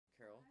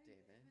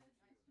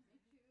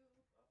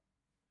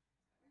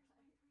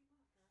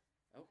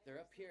Oh, they're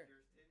up here. They're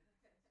up here.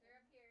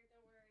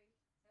 Don't worry.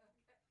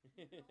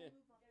 Okay.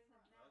 Move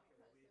up front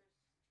because there's.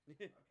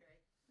 Okay.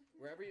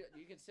 Wherever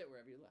you can sit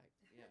wherever you like.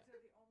 Yeah.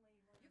 They're the only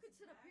ones. You can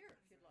sit up here if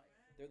you'd like.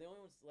 They're the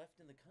only ones left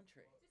in the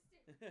country.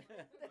 Just sit. Okay. Well,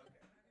 there's 4 of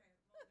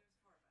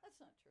us. That's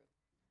not true.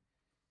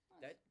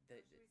 That they,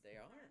 Should we they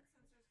skip are. that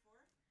since there's 4?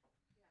 Yeah, let's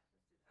do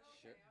that.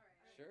 Okay, Sure. all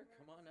right. Sure.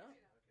 Come on up.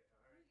 Okay.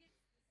 All right.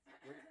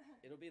 Who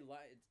gets It'll be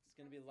live. It's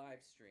going to be live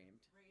streamed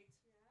Great.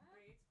 Yeah.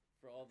 Great.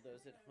 for all of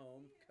those at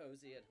home,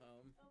 cozy at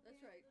home. That's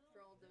right,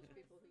 for all those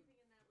people who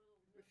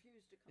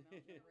refuse to come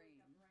out in the rain.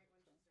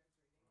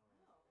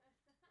 Oh.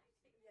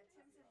 Yeah,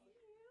 Tim said he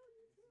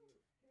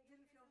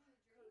didn't feel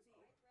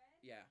cozy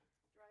Yeah.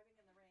 driving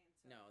in the rain.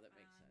 So No, that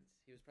makes sense.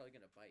 He was probably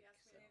going to bike. he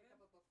asked me So. to pick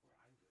up a book for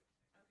him. I'm good.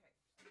 Okay.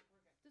 We're good.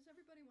 Does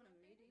everybody want to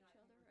meet each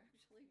other?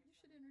 Actually, you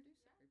should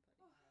introduce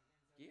everybody.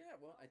 Yeah.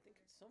 Well, I think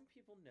some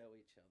people know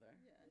each other.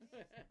 Yes.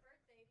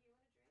 Birthday. Do you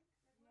want a drink?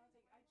 No, I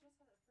just had the first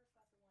glass of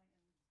wine in.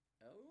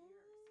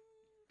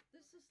 Oh.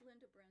 This is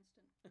Linda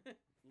Branston.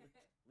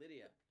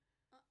 Lydia.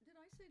 Did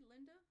I say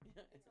Linda?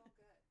 It's all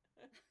good.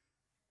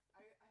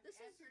 I've This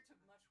is- answered to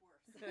much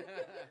worse.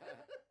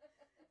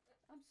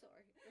 I'm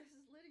sorry. This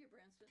is Lydia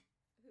Branston,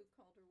 who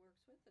Calder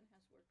works with and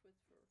has worked with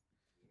for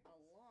a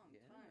long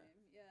Yeah.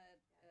 time. Yeah,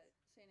 at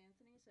St.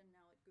 Anthony's and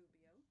now at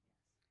Gubbio.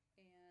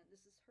 And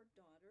this is her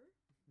daughter,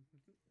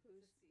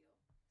 who's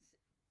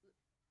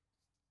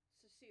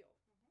Cecile.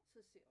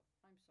 Cecile.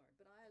 I'm sorry,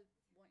 but I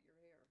want your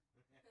hair.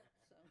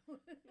 So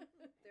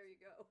there you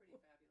go. Pretty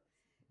fabulous.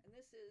 And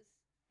this is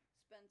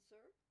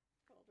Spencer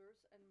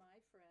Calder's and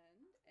my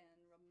friend, and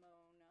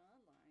Ramona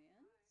Lyons,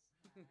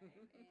 Hi.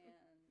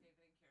 and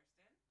David and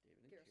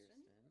Kirsten. David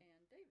and Kirsten,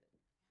 Kirsten.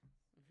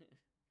 and David.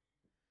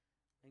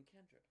 And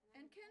Kendra.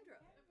 And Kendra.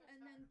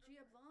 And then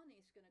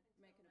Giovanni's going to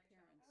make an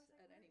appearance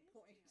at any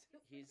point.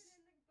 He's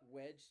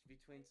wedged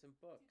between some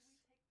books take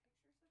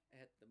pictures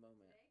of at the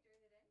moment. Today,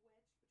 during the day.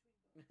 wedge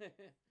between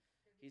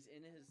books? He's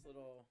in his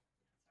little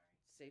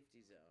Sorry.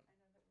 safety zone.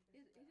 I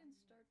know that he didn't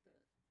start the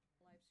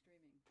live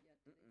streaming yet,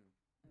 did he?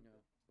 Mm-mm.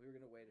 No, we were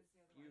gonna wait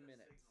a few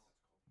minutes.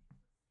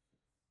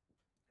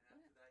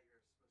 And after that, you're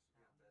supposed to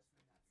be on best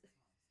thing. That's his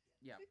mom's.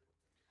 Yeah, Okay.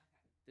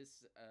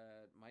 this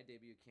my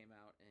debut came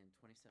out in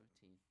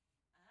 2017.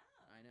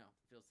 Oh. I know,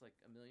 feels like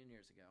a million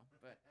years ago,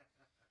 but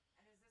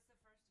And is this the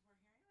first we're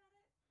hearing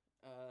about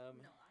it?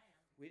 No. I am.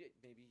 we did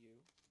maybe you,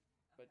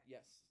 but Okay.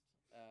 yes,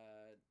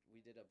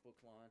 we did a book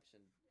launch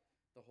and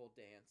the whole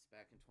dance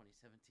back in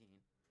 2017.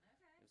 It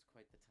Okay. was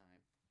quite the time.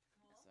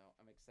 Cool. So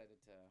I'm excited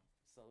to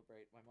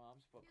celebrate my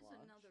mom's book Here's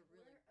launch. another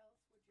really. Where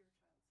else would your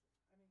child sit?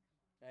 I mean,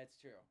 come on. That's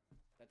true.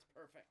 That's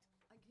perfect.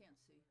 I can't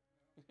see.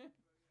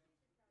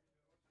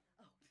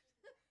 Oh, that's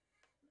great. All right.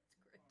 Let me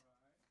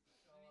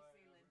Shall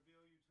see, I Lynn.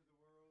 reveal you to the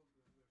world?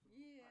 There's a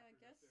Yeah, I placard up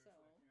guess there so.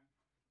 I can.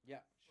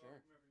 Yeah, sure.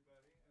 Welcome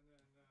everybody, and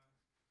then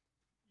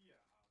yeah,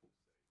 I'll just say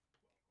welcome.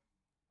 I'll come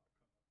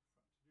up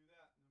front to do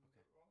that, and then we'll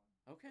Okay. get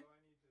rolling. Okay, So I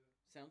need to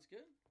sounds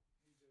good.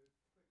 click a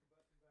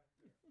button back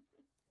there.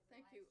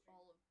 Thank you,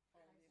 all of you,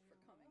 for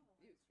coming.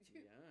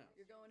 Yeah.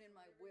 You're going in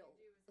my will.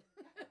 If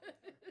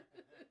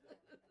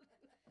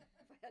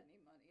I had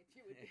any money,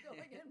 you would be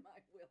going in my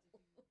will.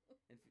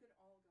 And You could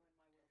all go in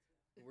my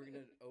will too. we're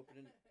gonna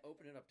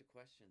open it up to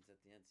questions at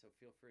the end. So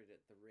feel free to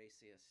the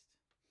raciest,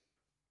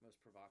 most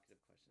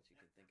provocative questions you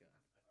can think of.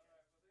 All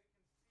right. Well, they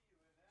can see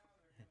you, and now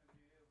they're going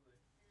to be able to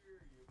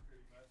hear you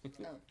pretty much.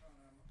 So No.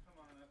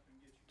 come on up and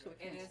get you So we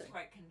guys. It can't is say.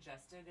 quite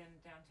congested in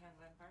downtown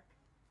Glen Park.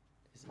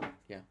 Is it?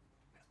 Yeah.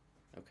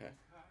 Okay.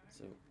 Hi.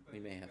 So we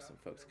Everybody may have got some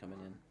folks their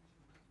coming in.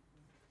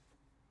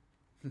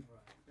 All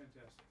right.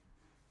 Fantastic.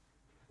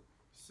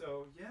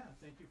 So yeah,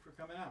 thank you for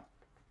coming out.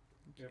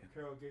 We have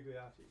Carol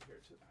Gigliotti here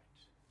tonight.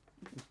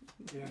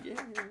 Yeah.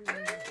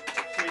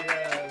 She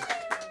has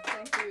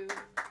Thank you.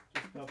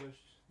 just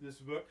published this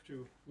book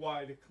to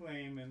wide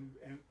acclaim and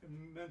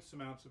immense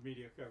amounts of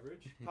media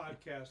coverage,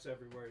 podcasts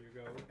everywhere you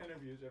go,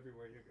 interviews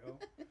everywhere you go.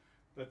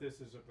 But this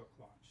is a book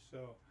launch.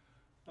 So,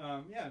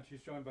 yeah, and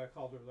she's joined by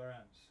Calder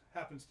Lorenz.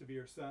 Happens to be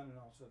her son and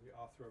also the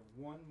author of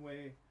One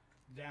Way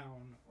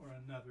Down or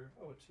Another.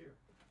 Oh, it's here.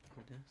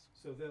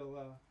 So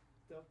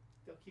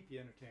they'll keep you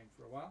entertained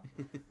for a while.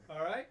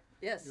 All right?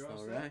 Yes. You're all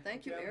All set? right.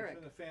 Thank you, Okay, I'm gonna Eric.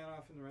 turn the fan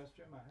off in the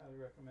restroom. I highly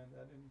recommend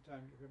that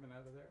anytime you're coming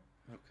out of there.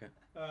 Okay.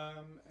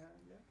 And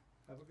yeah,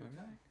 have a good All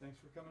time. right. Thanks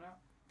for coming out.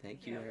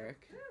 Thank you, Yeah.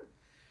 Eric.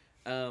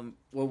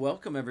 Well,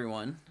 welcome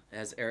everyone.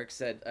 As Eric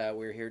said,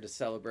 we're here to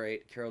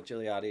celebrate Carol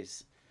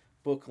Gigliotti's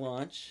book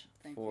launch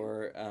Thank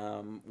for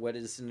what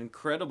is an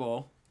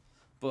incredible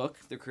book,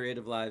 The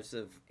Creative Lives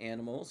of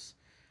Animals.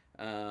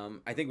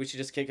 I think we should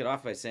just kick it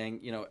off by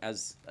saying,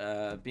 as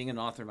being an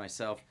author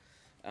myself,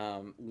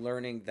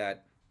 learning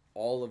that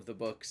all of the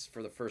books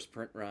for the first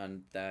print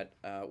run that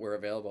were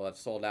available have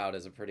sold out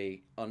is a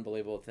pretty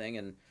unbelievable thing,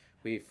 and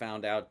we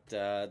found out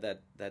that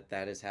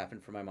has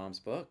happened for my mom's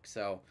book.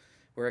 So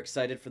we're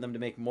excited for them to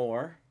make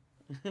more,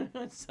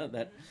 so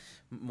that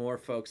more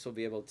folks will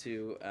be able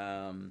to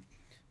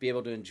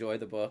enjoy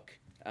the book.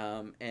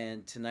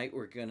 And tonight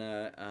we're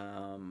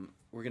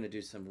gonna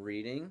do some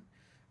reading.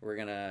 We're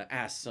going to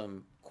ask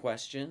some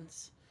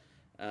questions,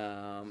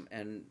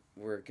 and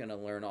we're going to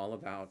learn all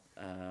about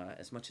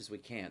as much as we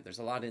can. There's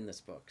a lot in this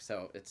book,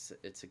 so it's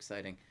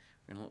exciting.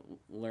 We're going to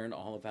learn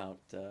all about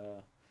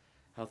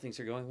how things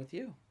are going with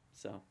you.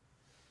 So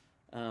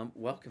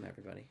welcome,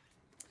 everybody.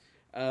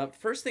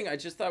 First thing, I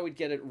just thought we'd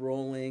get it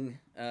rolling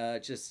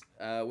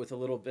with a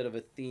little bit of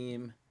a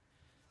theme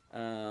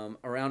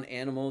around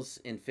animals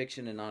in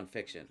fiction and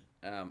nonfiction.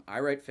 I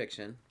write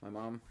fiction. My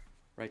mom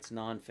writes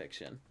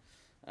nonfiction.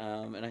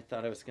 And I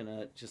thought I was going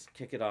to just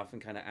kick it off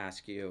and kind of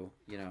ask you,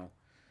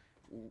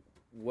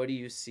 what do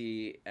you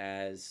see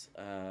as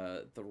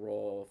the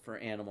role for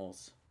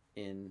animals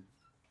in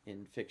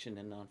fiction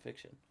and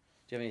nonfiction?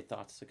 Do you have any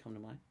thoughts that come to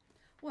mind?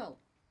 Well,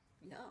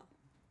 yeah.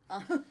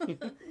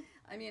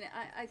 I mean,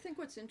 I think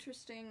what's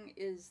interesting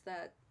is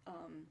that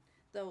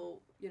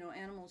though,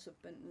 animals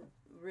have been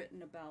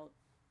written about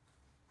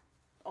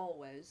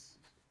always,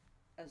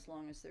 as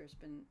long as there's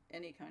been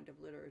any kind of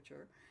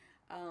literature,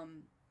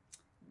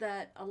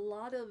 that a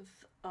lot of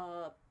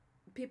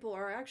people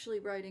are actually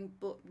writing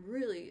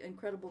really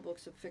incredible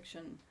books of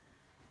fiction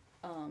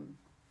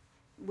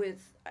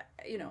with,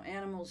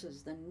 animals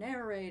as the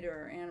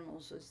narrator,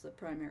 animals as the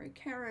primary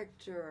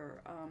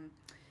character.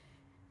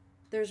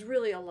 There's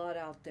really a lot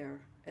out there.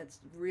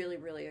 It's really,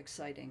 really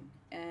exciting.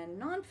 And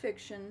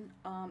nonfiction,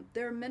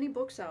 there are many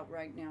books out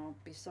right now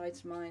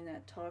besides mine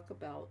that talk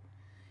about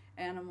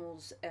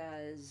animals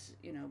as,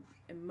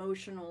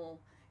 emotional,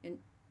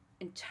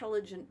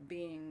 intelligent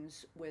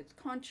beings with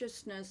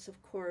consciousness,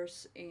 of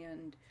course,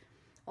 and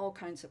all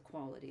kinds of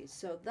qualities.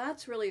 So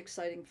that's really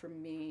exciting for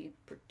me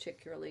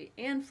particularly,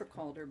 and for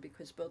Calder,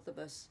 because both of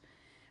us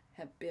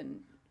have been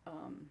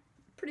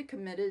pretty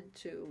committed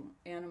to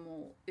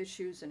animal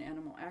issues and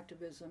animal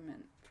activism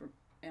and for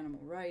animal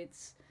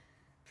rights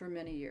for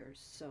many years.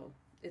 So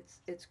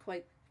it's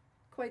quite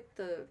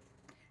the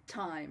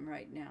time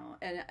right now.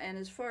 And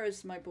as far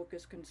as my book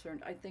is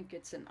concerned, I think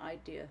it's an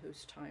idea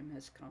whose time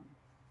has come.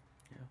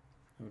 Yeah,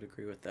 I would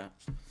agree with that.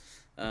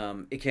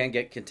 It can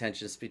get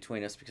contentious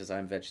between us because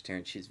I'm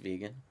vegetarian, she's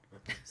vegan.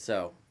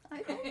 So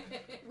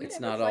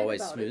it's not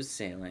always smooth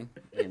sailing,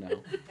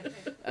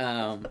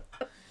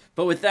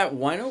 But with that,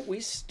 why don't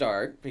we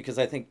start? Because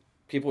I think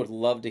people would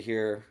love to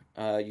hear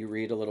you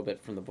read a little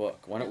bit from the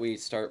book. Why don't we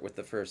start with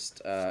the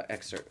first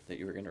excerpt that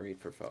you were going to read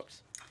for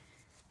folks?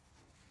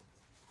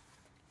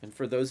 And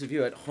for those of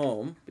you at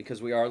home,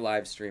 because we are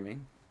live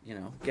streaming,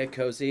 get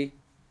cozy,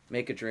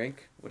 make a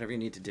drink, whatever you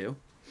need to do.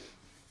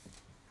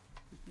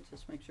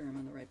 Just make sure I'm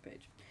on the right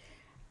page.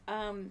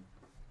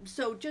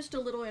 So just a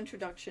little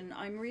introduction.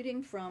 I'm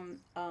reading from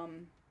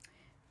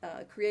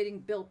Creating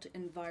Built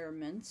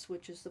Environments,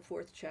 which is the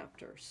 4th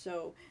chapter.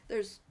 So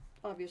there's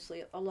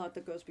obviously a lot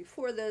that goes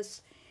before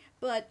this,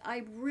 but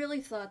I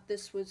really thought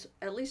this was,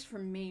 at least for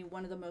me,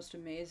 one of the most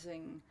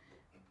amazing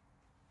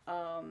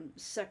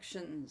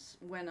sections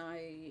when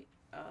I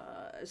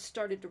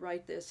started to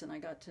write this and I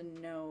got to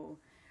know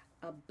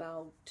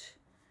about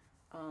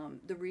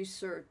the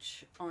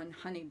research on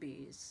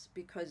honeybees,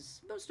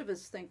 because most of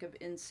us think of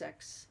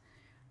insects,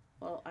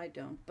 well, I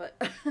don't,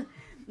 but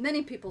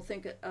many people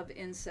think of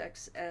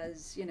insects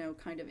as,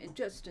 kind of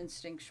just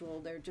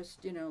instinctual. They're just,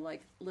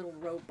 like little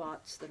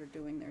robots that are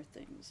doing their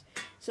things.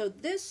 So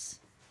this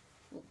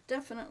will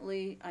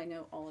definitely, I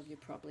know all of you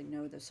probably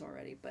know this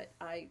already, but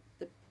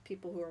the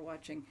people who are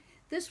watching,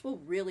 this will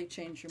really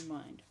change your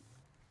mind.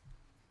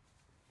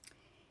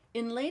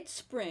 In late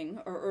spring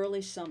or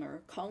early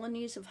summer,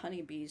 colonies of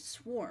honeybees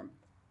swarm.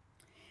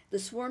 The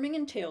swarming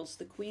entails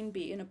the queen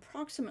bee and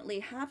approximately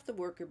half the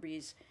worker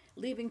bees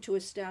leaving to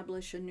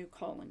establish a new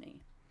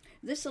colony.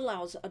 This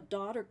allows a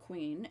daughter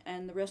queen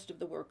and the rest of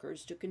the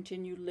workers to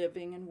continue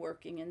living and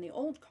working in the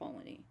old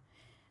colony.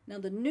 Now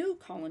the new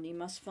colony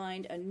must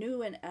find a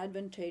new and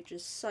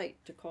advantageous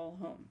site to call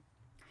home.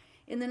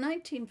 In the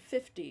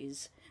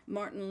 1950s,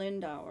 Martin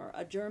Lindauer,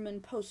 a German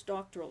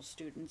postdoctoral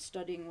student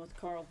studying with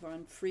Karl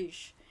von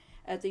Frisch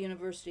at the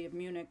University of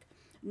Munich,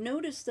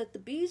 noticed that the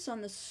bees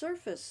on the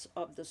surface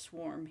of the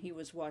swarm he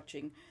was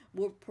watching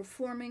were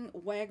performing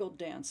waggle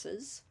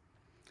dances.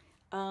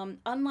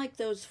 Unlike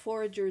those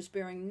foragers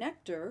bearing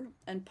nectar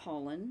and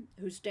pollen,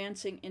 whose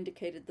dancing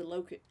indicated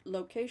the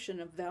location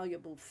of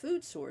valuable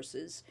food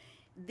sources,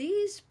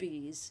 these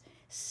bees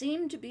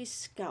seemed to be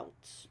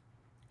scouts.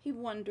 He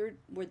wondered,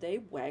 were they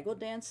waggle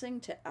dancing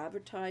to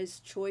advertise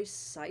choice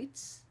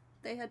sites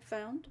they had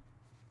found?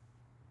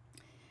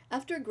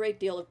 After a great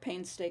deal of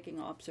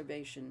painstaking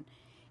observation,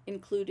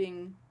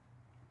 including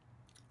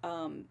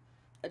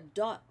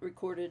dot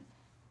recorded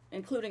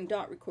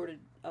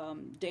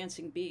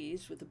dancing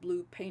bees with a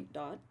blue paint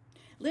dot,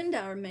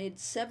 Lindauer made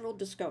several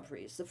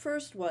discoveries. The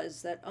first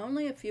was that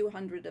only a few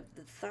hundred of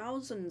the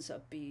thousands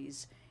of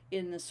bees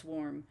in the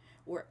swarm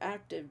were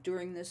active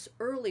during this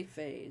early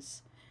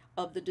phase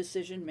of the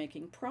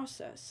decision-making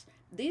process.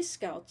 These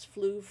scouts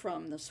flew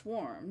from the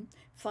swarm,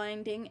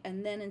 finding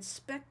and then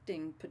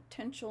inspecting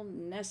potential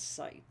nest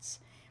sites.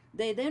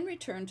 They then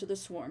returned to the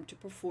swarm to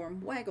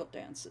perform waggle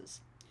dances.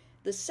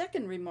 The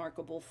second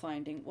remarkable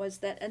finding was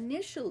that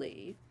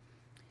initially,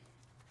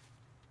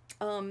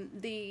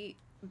 The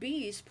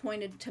bees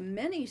pointed to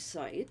many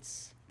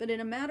sites, but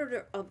in a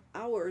matter of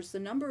hours, the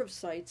number of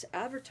sites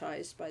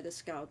advertised by the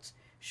scouts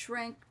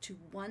shrank to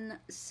one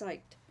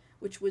site,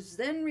 which was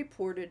then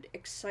reported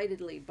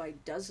excitedly by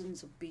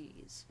dozens of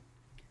bees.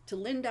 To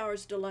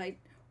Lindauer's delight,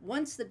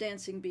 once the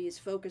dancing bees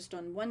focused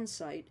on one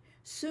site,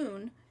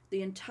 soon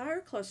the entire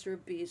cluster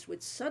of bees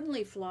would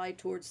suddenly fly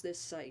towards this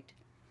site.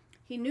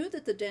 He knew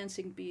that the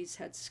dancing bees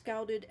had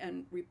scouted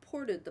and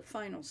reported the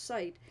final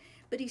site,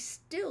 but he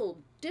still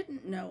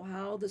didn't know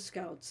how the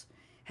scouts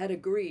had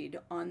agreed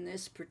on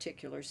this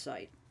particular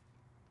site.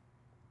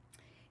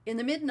 In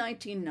the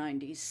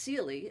mid-1990s,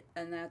 Seeley,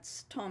 and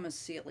that's Thomas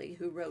Seeley,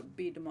 who wrote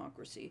Bee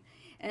Democracy,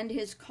 and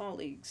his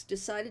colleagues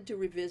decided to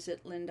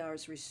revisit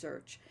Lindauer's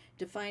research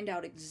to find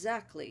out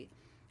exactly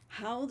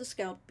how the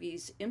scout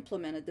bees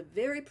implemented the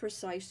very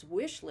precise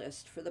wish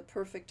list for the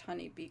perfect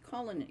honeybee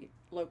colony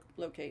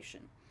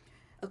location.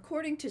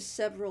 According to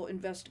several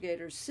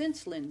investigators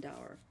since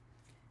Lindauer,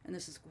 and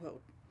this is a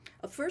quote,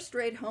 "A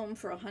first-rate home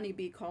for a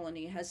honeybee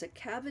colony has a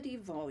cavity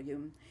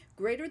volume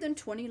greater than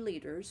 20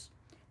 liters,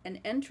 an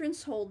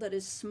entrance hole that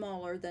is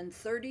smaller than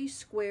 30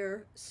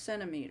 square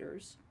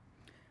centimeters,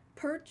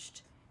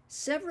 perched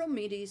several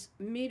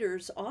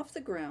meters off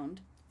the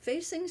ground,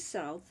 facing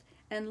south,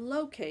 and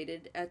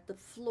located at the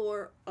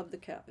floor of the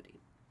cavity."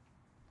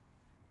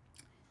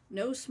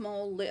 No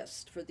small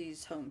list for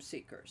these home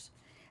seekers,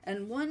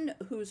 and one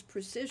whose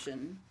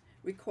precision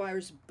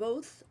requires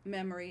both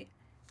memory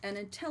and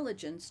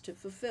intelligence to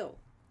fulfill.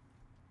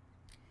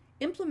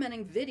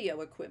 Implementing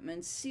video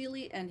equipment,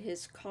 Seeley and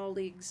his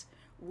colleagues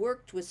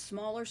worked with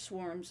smaller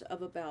swarms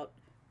of about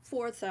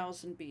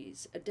 4,000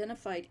 bees,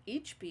 identified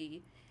each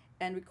bee,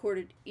 and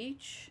recorded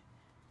each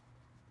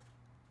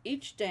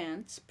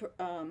dance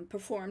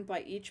performed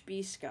by each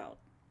bee scout.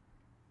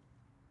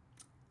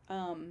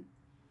 Let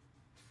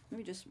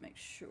me just make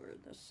sure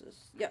this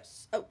is,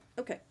 yes, oh,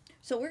 okay.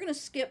 So we're going to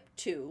skip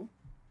to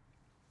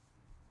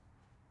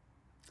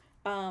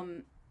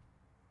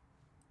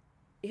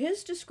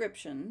his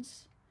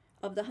descriptions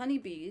of the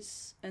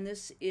honeybees, and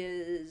this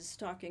is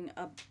talking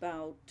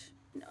about,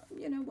 no,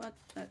 you know what,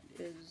 that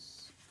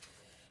is,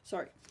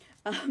 sorry,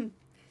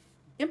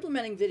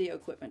 implementing video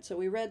equipment. So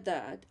we read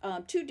that.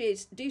 Two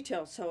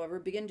details, however,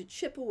 begin to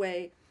chip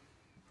away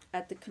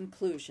at the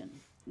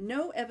conclusion.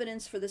 No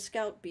evidence for the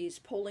scout bees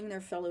polling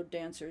their fellow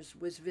dancers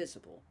was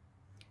visible,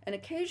 and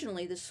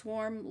occasionally the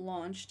swarm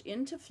launched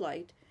into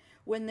flight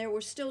when there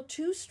were still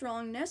two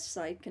strong nest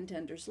site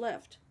contenders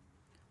left.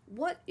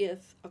 What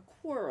if a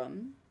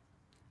quorum,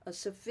 a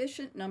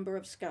sufficient number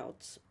of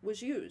scouts,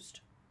 was used?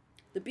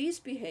 The bee's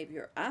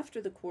behavior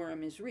after the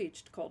quorum is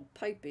reached, called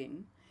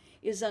piping,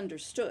 is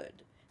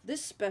understood.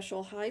 This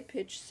special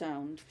high-pitched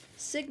sound,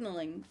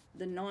 signaling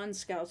the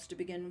non-scouts to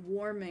begin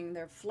warming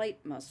their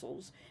flight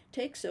muscles,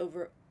 takes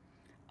over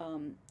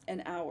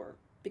an hour.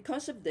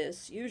 Because of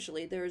this,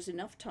 usually there is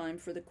enough time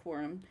for the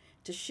quorum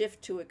to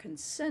shift to a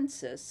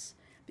consensus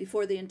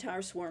before the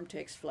entire swarm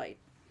takes flight.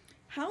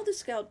 How the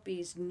scout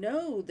bees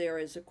know there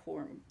is a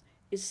quorum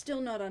is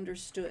still not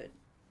understood.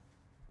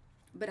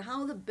 But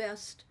how the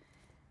best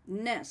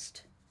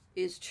nest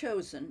is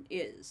chosen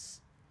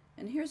is.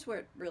 And here's where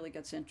it really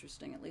gets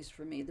interesting, at least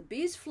for me. The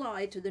bees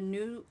fly to the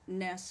new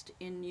nest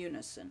in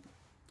unison.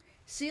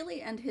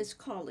 Seeley and his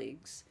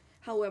colleagues,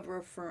 however,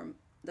 affirm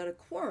that a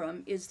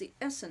quorum is the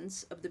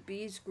essence of the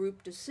bees'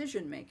 group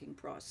decision-making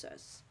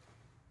process.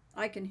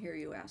 I can hear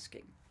you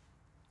asking,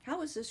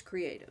 how is this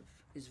creative?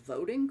 Is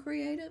voting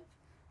creative?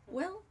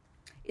 Well,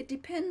 it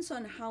depends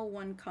on how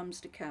one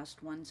comes to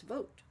cast one's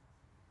vote.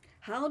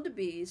 How do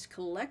bees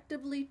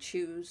collectively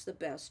choose the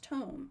best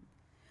home?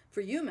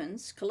 For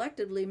humans,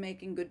 collectively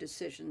making good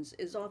decisions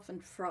is often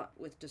fraught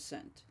with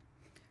dissent.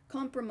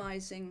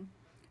 Compromising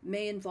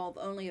may involve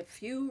only a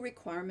few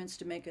requirements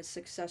to make a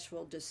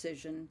successful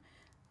decision.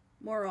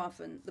 More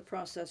often, the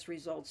process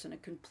results in a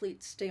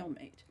complete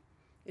stalemate.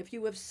 If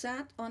you have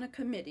sat on a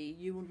committee,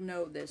 you will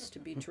know this to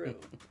be true.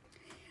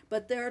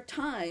 But there are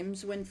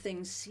times when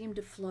things seem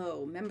to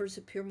flow. Members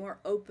appear more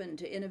open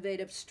to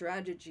innovative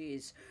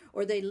strategies,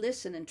 or they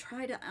listen and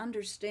try to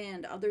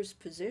understand others'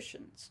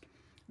 positions.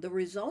 The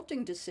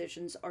resulting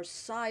decisions are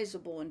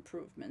sizable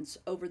improvements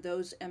over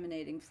those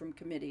emanating from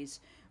committees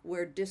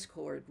where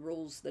discord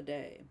rules the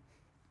day.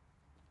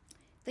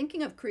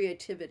 Thinking of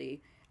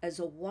creativity as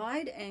a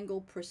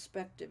wide-angle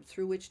perspective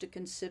through which to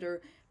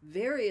consider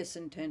various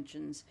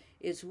intentions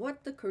is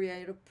what the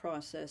creative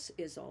process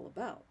is all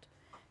about.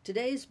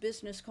 Today's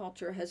business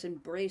culture has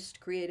embraced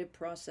creative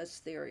process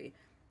theory,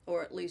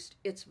 or at least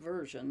its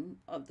version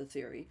of the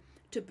theory,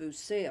 to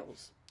boost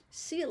sales.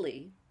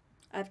 Seeley,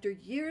 after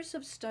years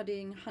of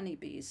studying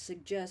honeybees,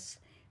 suggests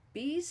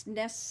bees'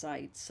 nest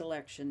site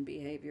selection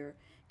behavior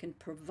can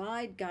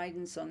provide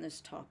guidance on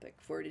this topic,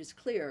 for it is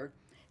clear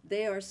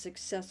they are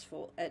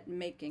successful at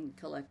making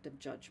collective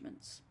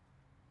judgments.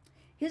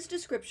 His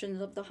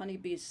description of the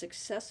honeybee's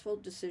successful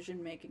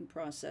decision-making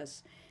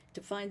process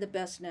to find the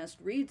best nest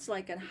reads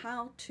like a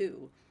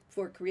how-to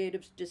for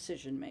creative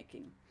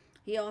decision-making.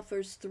 He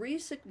offers 3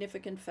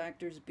 significant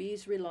factors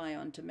bees rely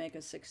on to make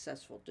a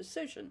successful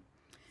decision.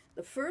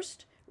 The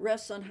first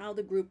rests on how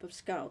the group of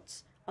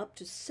scouts, up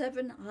to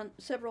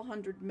several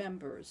hundred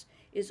members,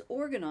 is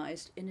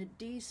organized in a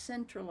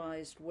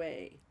decentralized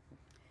way.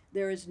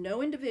 There is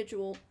no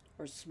individual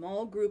or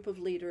small group of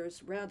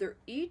leaders. Rather,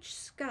 each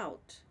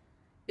scout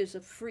is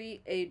a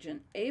free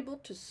agent, able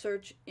to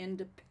search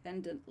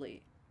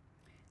independently.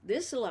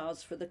 This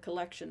allows for the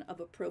collection of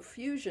a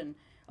profusion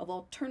of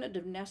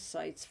alternative nest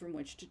sites from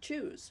which to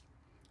choose.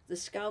 The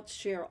scouts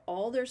share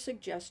all their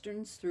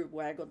suggestions through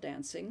waggle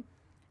dancing,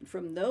 and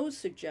from those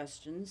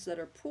suggestions that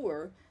are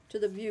poor to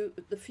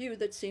the few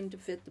that seem to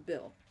fit the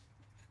bill.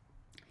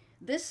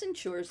 This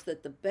ensures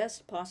that the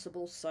best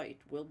possible site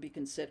will be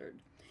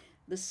considered.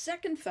 The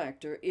second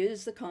factor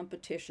is the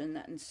competition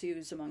that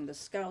ensues among the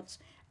scouts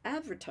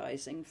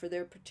advertising for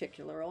their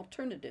particular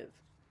alternative.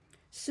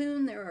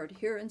 Soon there are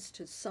adherents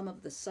to some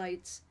of the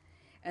sites,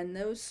 and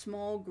those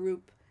small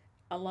group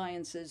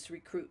alliances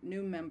recruit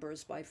new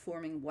members by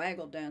forming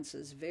waggle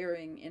dances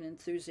varying in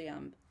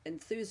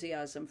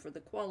enthusiasm for the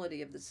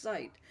quality of the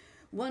site.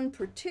 One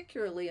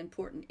particularly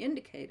important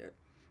indicator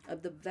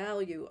of the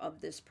value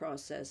of this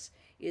process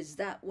is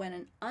that when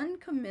an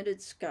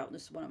uncommitted scout,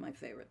 this is one of my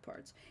favorite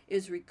parts,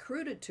 is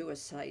recruited to a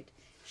site,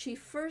 she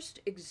first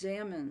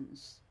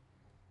examines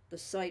the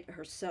site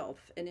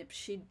herself, and if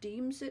she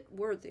deems it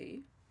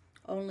worthy,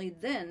 only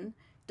then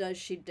does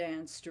she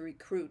dance to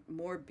recruit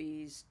more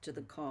bees to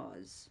the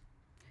cause.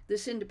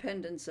 This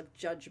independence of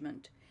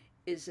judgment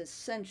is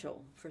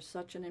essential for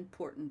such an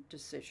important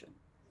decision.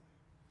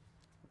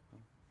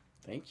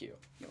 Thank you.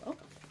 You're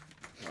welcome.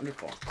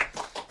 Wonderful.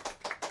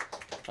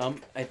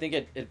 I think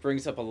it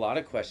brings up a lot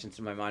of questions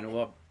in my mind. We'll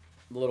have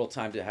a little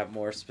time to have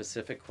more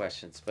specific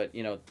questions, but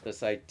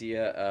this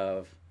idea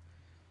of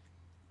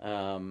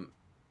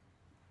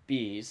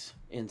bees,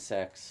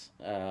 insects,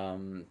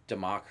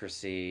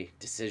 democracy,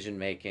 decision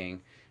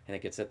making. I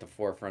think it's at the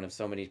forefront of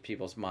so many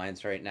people's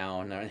minds right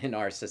now in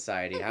our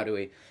society. How do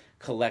we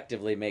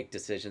collectively make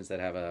decisions that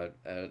have a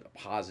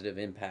positive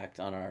impact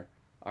on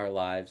our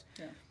lives?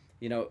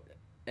 Yeah.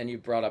 And you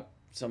brought up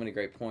so many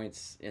great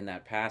points in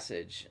that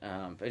passage.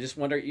 I just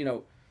wonder,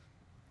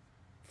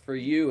 for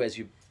you as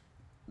you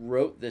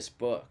wrote this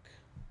book,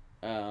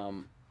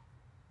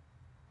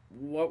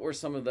 what were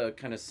some of the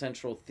kind of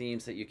central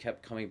themes that you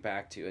kept coming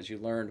back to as you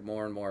learned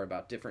more and more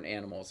about different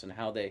animals and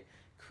how they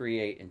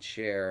create and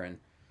share and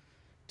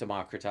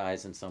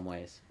democratize in some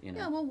ways?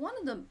 Yeah, well,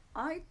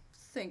 I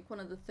think one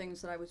of the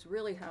things that I was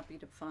really happy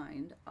to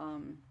find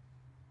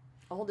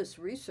all this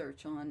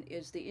research on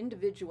is the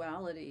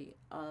individuality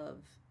of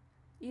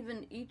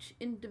even each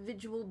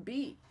individual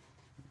bee.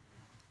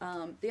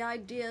 The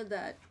idea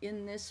that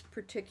in this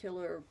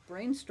particular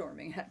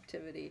brainstorming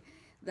activity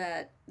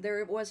that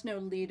there was no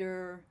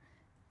leader,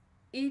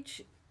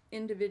 each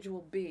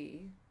individual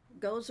bee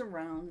goes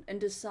around and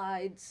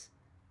decides,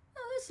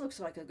 oh, this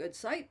looks like a good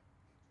site.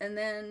 And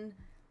then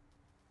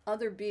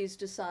other bees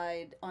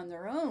decide on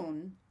their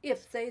own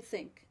if they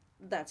think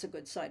that's a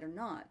good site or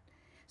not.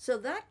 So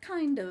that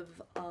kind of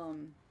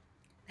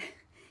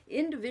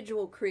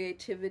individual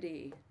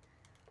creativity,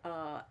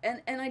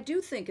 and I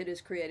do think it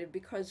is creative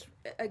because,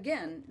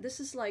 again, this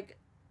is like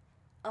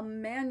a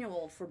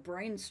manual for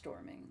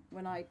brainstorming.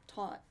 When I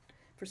taught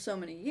for so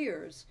many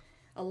years,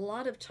 a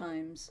lot of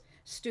times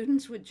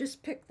students would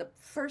just pick the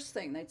first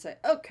thing. They'd say,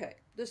 okay,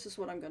 this is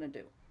what I'm going to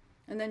do.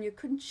 And then you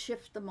couldn't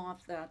shift them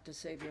off that to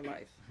save your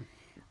life.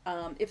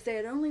 If they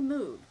had only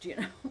moved,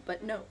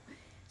 but no.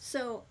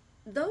 So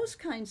those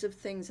kinds of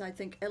things, I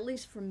think, at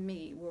least for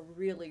me, were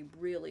really,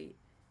 really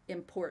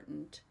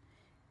important.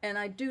 And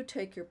I do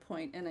take your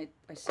point, and I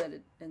said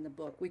it in the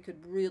book, we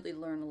could really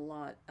learn a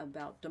lot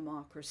about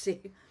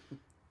democracy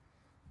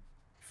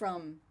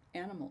from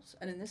animals,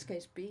 and in this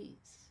case,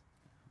 bees.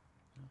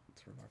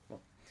 That's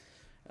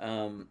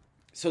remarkable.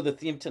 So the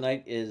theme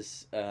tonight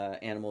is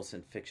animals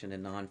in fiction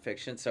and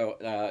nonfiction.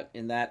 So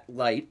in that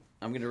light,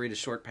 I'm going to read a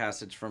short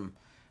passage from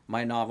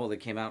my novel that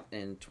came out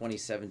in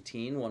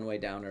 2017, One Way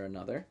Down or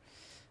Another.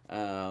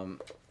 And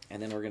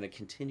then we're going to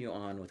continue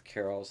on with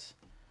Carol's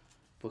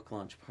book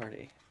launch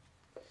party.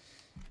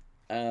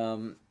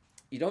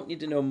 You don't need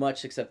to know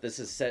much except this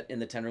is set in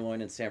the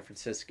Tenderloin in San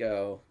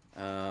Francisco.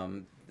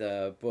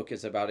 The book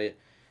is about a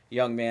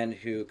young man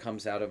who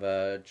comes out of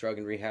a drug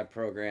and rehab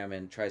program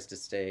and tries to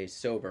stay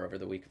sober over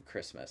the week of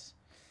Christmas.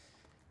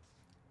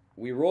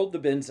 We rolled the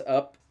bins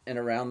up and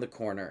around the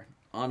corner,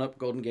 on up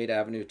Golden Gate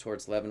Avenue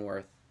towards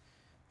Leavenworth.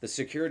 The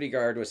security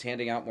guard was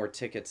handing out more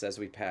tickets as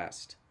we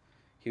passed.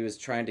 He was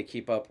trying to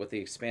keep up with the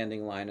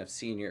expanding line of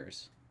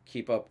seniors,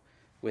 keep up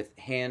with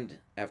hand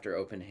after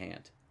open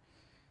hand.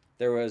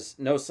 There was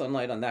no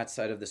sunlight on that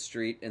side of the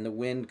street, and the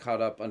wind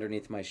caught up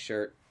underneath my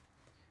shirt.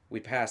 We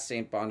passed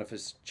St.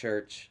 Boniface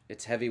Church,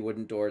 its heavy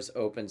wooden doors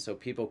open so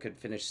people could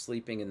finish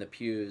sleeping in the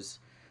pews,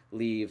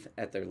 leave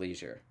at their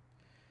leisure.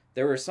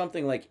 There were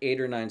something like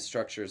 8 or 9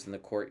 structures in the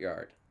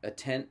courtyard, a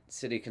tent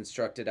city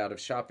constructed out of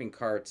shopping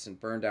carts and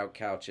burned-out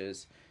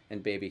couches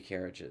and baby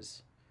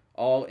carriages,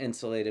 all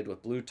insulated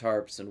with blue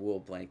tarps and wool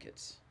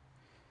blankets.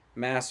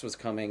 Mass was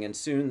coming, and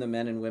soon the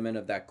men and women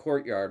of that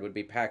courtyard would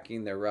be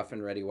packing their rough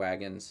and ready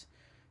wagons.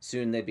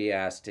 Soon they'd be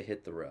asked to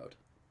hit the road.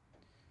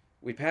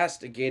 We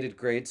passed a gated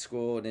grade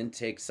school, an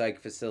intake psych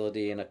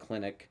facility, and a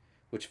clinic,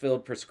 which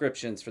filled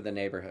prescriptions for the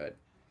neighborhood.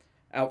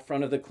 Out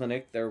front of the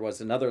clinic, there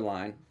was another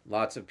line,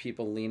 lots of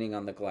people leaning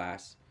on the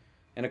glass.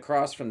 And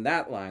across from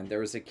that line, there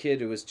was a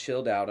kid who was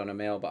chilled out on a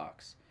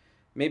mailbox.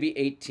 Maybe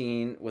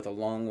 18, with a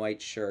long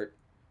white shirt,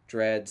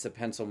 dreads, a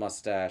pencil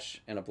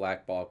mustache, and a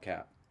black ball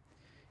cap.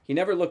 He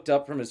never looked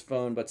up from his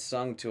phone but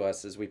sung to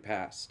us as we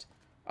passed.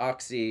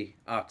 Oxy,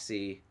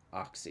 oxy,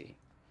 oxy.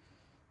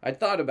 I'd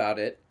thought about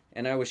it,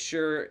 and I was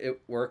sure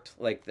it worked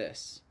like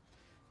this.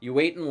 You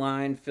wait in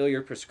line, fill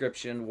your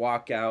prescription,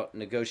 walk out,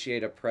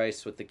 negotiate a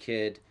price with the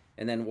kid,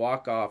 and then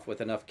walk off with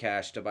enough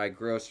cash to buy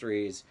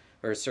groceries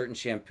or a certain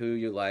shampoo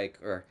you like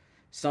or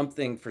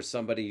something for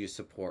somebody you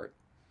support.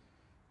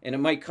 And it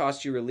might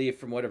cost you relief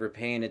from whatever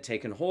pain had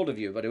taken hold of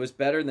you, but it was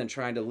better than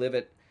trying to live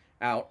it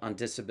out on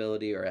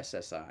disability or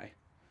SSI.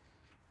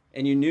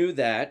 And you knew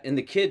that, and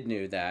the kid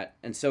knew that,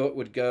 and so it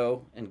would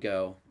go and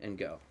go and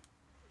go.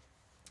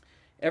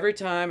 Every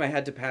time I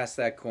had to pass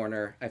that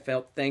corner, I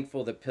felt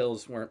thankful that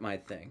pills weren't my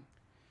thing.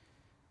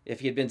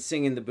 If he had been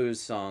singing the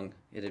booze song,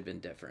 it had been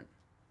different.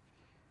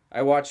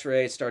 I watched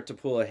Ray start to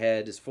pull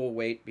ahead, his full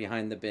weight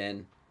behind the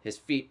bin. His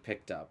feet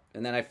picked up,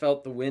 and then I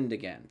felt the wind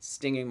again,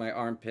 stinging my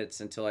armpits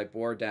until I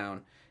bore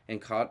down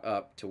and caught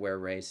up to where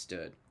Ray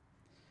stood.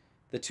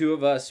 The two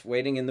of us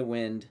waiting in the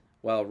wind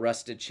while a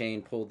rusted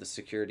chain pulled the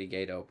security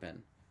gate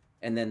open.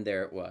 And then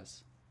there it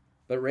was.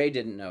 But Ray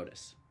didn't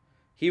notice.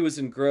 He was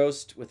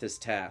engrossed with his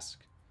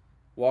task.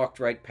 Walked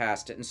right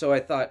past it, and so I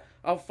thought,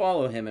 I'll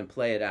follow him and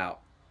play it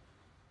out.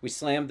 We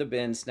slammed the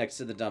bins next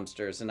to the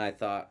dumpsters, and I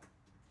thought,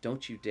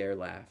 don't you dare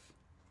laugh.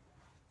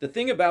 The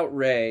thing about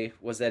Ray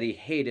was that he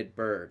hated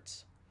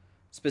birds.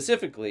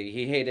 Specifically,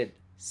 he hated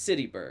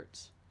city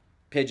birds.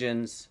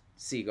 Pigeons,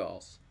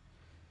 seagulls.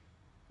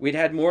 We'd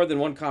had more than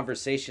one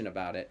conversation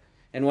about it,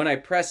 and when I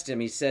pressed him,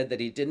 he said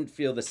that he didn't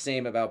feel the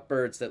same about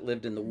birds that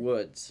lived in the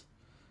woods,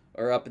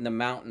 or up in the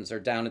mountains, or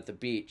down at the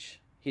beach.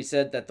 He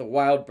said that the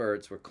wild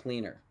birds were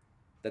cleaner,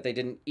 that they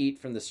didn't eat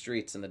from the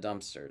streets and the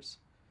dumpsters,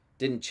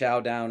 didn't chow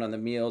down on the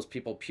meals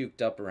people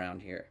puked up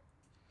around here.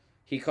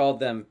 He called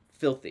them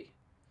filthy,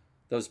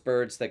 those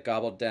birds that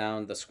gobbled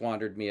down the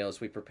squandered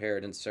meals we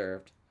prepared and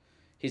served.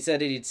 He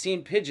said that he'd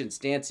seen pigeons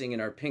dancing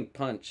in our pink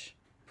punch,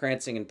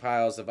 prancing in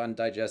piles of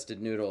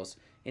undigested noodles,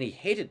 and he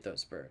hated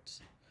those birds.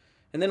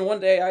 And then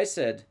one day I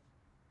said,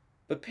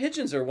 but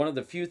pigeons are one of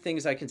the few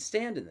things I can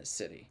stand in this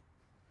city.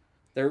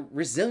 They're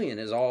resilient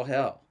as all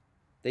hell.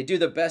 They do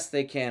the best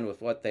they can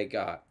with what they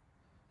got.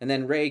 And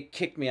then Ray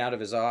kicked me out of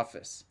his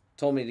office,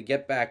 told me to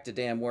get back to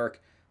damn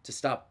work, to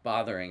stop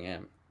bothering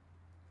him.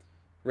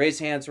 Ray's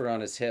hands were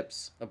on his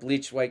hips, a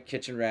bleached white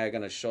kitchen rag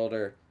on his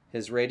shoulder.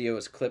 His radio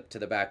was clipped to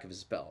the back of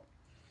his belt.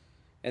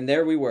 And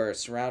there we were,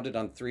 surrounded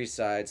on three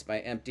sides by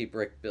empty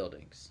brick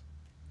buildings.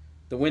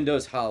 The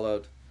windows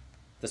hollowed,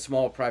 the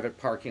small private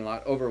parking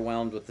lot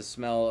overwhelmed with the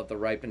smell of the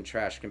ripened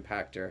trash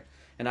compactor,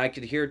 and I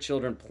could hear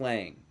children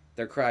playing,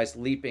 their cries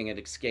leaping and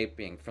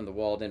escaping from the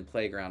walled-in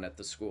playground at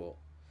the school.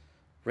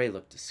 Ray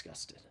looked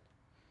disgusted.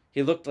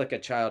 He looked like a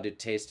child who'd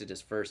tasted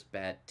his first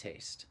bad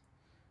taste.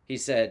 He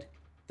said,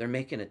 they're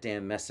making a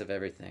damn mess of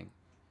everything.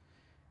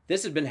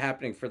 This had been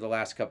happening for the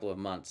last couple of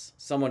months.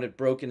 Someone had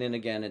broken in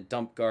again and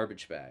dumped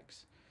garbage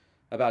bags.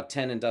 About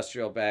 10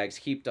 industrial bags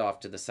heaped off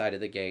to the side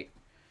of the gate.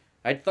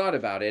 I'd thought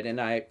about it, and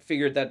I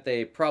figured that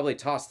they probably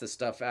tossed the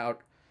stuff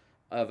out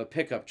of a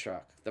pickup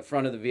truck, the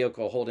front of the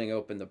vehicle holding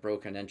open the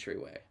broken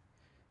entryway.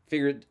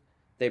 Figured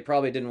they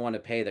probably didn't want to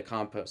pay the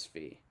compost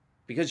fee.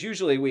 Because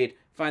usually we'd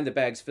find the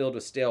bags filled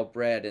with stale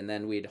bread, and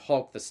then we'd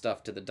hulk the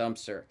stuff to the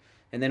dumpster.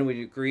 And then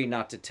we'd agree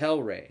not to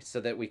tell Ray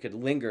so that we could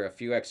linger a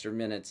few extra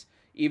minutes,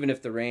 even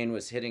if the rain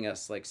was hitting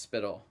us like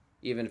spittle,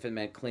 even if it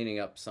meant cleaning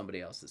up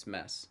somebody else's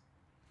mess.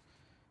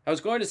 I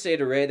was going to say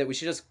to Ray that we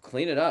should just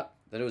clean it up,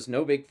 that it was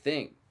no big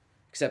thing,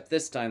 except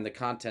this time the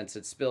contents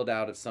had spilled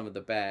out of some of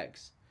the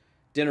bags.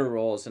 Dinner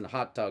rolls and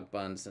hot dog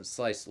buns and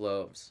sliced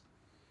loaves.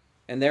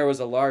 And there was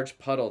a large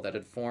puddle that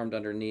had formed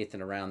underneath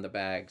and around the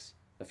bags.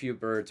 A few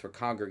birds were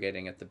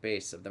congregating at the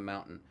base of the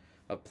mountain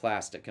of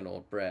plastic and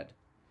old bread.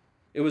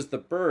 It was the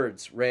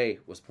birds Ray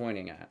was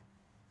pointing at.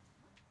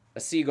 A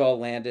seagull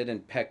landed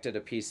and pecked at a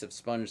piece of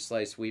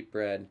sponge-sliced wheat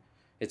bread.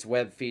 Its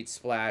webbed feet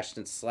splashed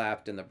and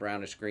slapped in the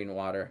brownish-green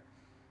water.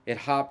 It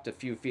hopped a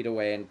few feet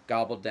away and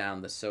gobbled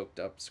down the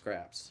soaked-up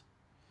scraps.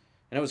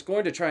 And I was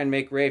going to try and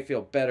make Ray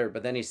feel better,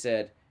 but then he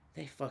said,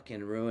 they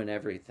fucking ruin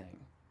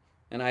everything.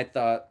 And I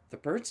thought, the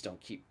birds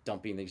don't keep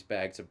dumping these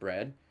bags of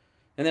bread.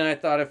 And then I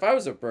thought, if I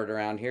was a bird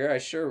around here, I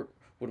sure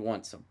would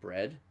want some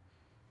bread.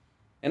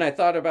 And I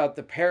thought about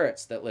the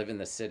parrots that live in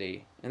the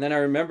city. And then I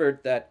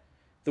remembered that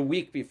the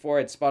week before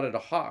I'd spotted a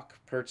hawk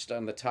perched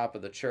on the top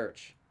of the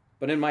church.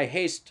 But in my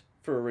haste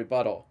for a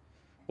rebuttal,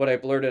 what I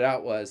blurted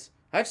out was,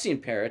 I've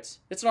seen parrots.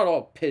 It's not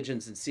all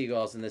pigeons and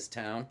seagulls in this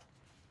town.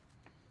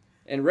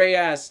 And Ray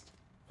asked,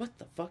 what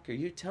the fuck are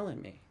you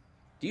telling me?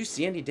 Do you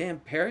see any damn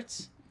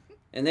parrots?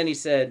 And then he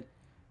said,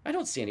 I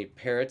don't see any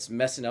parrots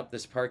messing up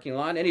this parking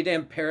lot. Any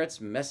damn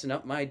parrots messing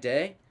up my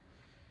day.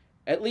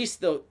 At least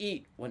they'll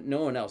eat what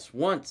no one else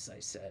wants, I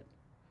said.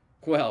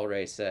 Well,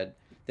 Ray said,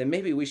 then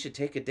maybe we should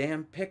take a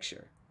damn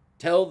picture.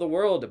 Tell the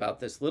world about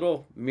this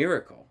little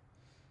miracle.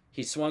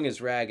 He swung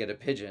his rag at a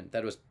pigeon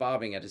that was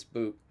bobbing at his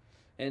boot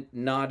and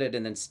nodded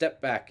and then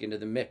stepped back into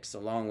the mix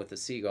along with the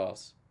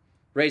seagulls.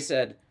 Ray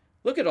said,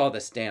 look at all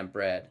this damn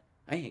bread.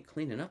 I ain't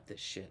cleaning up this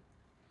shit.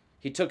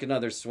 He took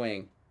another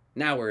swing.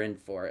 Now we're in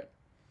for it.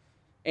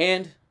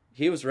 And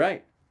he was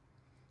right.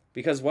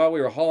 Because while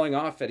we were hauling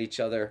off at each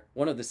other,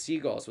 one of the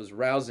seagulls was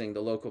rousing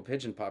the local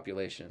pigeon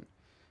population.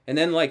 And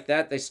then like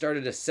that, they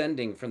started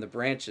ascending from the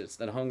branches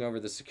that hung over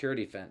the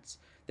security fence.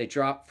 They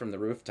dropped from the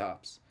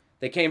rooftops.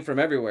 They came from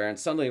everywhere, and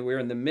suddenly we were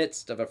in the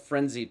midst of a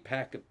frenzied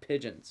pack of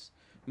pigeons,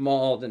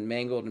 mauled and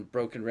mangled and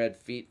broken red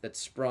feet that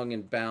sprung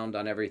and bound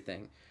on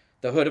everything.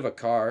 The hood of a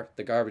car,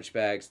 the garbage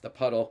bags, the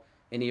puddle,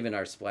 and even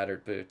our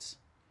splattered boots.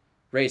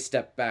 Ray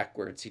stepped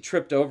backwards. He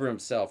tripped over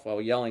himself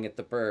while yelling at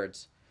the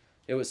birds.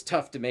 It was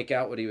tough to make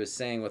out what he was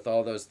saying with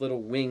all those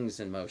little wings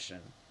in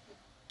motion.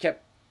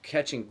 Kept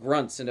catching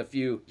grunts and a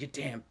few, you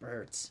damn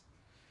birds.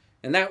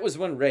 And that was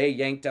when Ray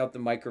yanked out the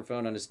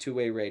microphone on his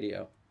two-way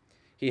radio.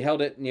 He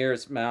held it near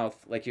his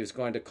mouth like he was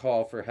going to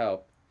call for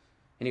help.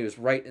 And he was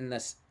right in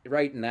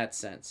that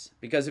sense.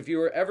 Because if you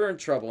were ever in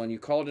trouble and you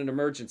called an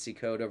emergency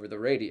code over the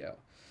radio,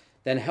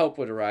 then help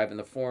would arrive in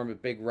the form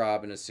of Big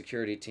Rob and his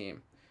security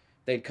team.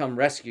 They'd come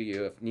rescue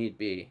you if need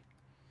be.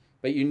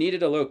 But you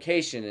needed a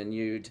location and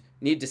you'd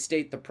need to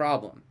state the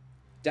problem.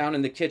 Down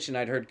in the kitchen,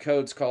 I'd heard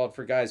codes called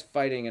for guys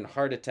fighting and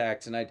heart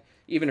attacks, and I'd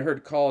even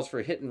heard calls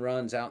for hit and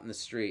runs out in the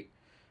street.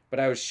 But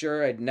I was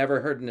sure I'd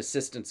never heard an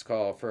assistance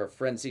call for a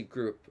frenzied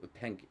group of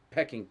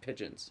pecking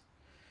pigeons.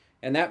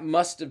 And that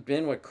must have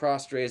been what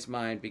crossed Ray's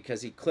mind,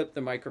 because he clipped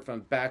the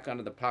microphone back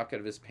onto the pocket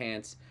of his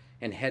pants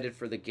and headed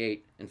for the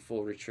gate in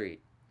full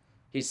retreat.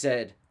 He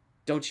said,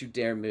 don't you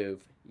dare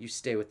move. You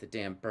stay with the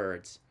damn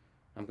birds.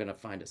 I'm going to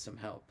find us some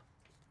help.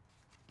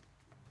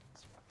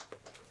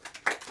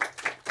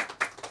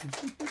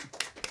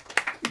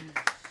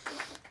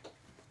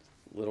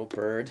 Little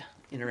bird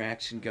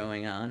interaction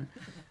going on.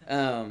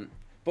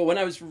 But when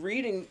I was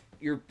reading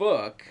your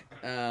book,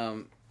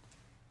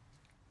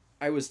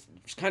 I was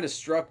kind of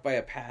struck by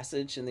a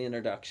passage in the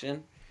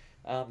introduction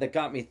that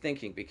got me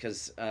thinking,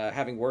 because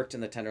having worked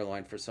in the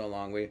Tenderloin for so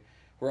long,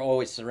 we're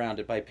always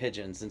surrounded by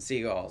pigeons and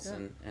seagulls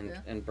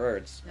and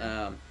birds.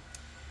 Yeah.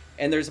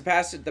 And there's a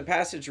passage, the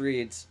passage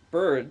reads,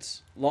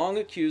 birds, long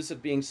accused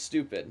of being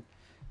stupid,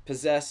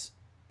 possess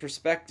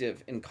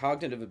perspective and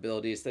cognitive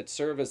abilities that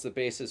serve as the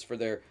basis for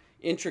their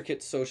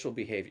intricate social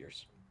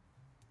behaviors.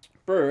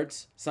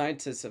 Birds,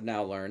 scientists have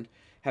now learned,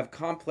 have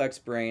complex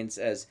brains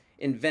as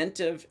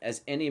inventive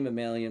as any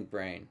mammalian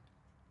brain.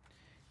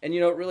 And,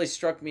 it really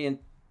struck me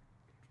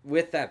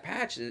with that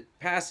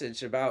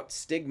passage about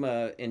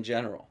stigma in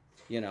general,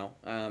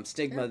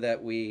 stigma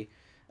that we,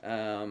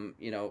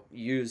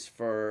 use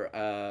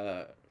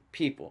for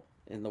people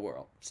in the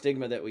world,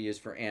 stigma that we use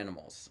for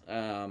animals,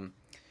 how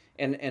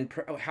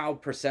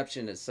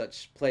perception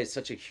plays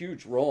such a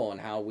huge role in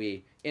how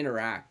we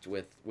interact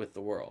with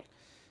the world.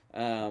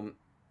 And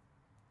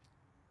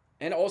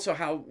also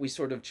how we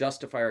sort of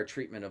justify our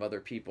treatment of other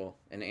people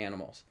and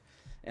animals.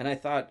 And I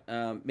thought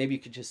maybe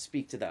you could just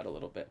speak to that a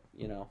little bit,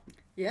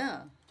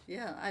 Yeah,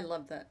 I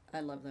love that.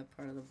 I love that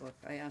part of the book.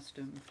 I asked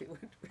him if he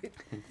would read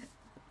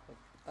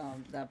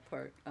that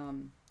part.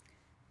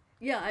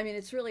 Yeah, I mean,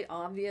 it's really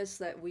obvious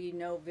that we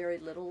know very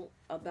little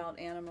about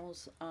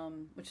animals,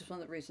 which is one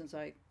of the reasons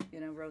I,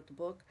 wrote the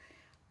book.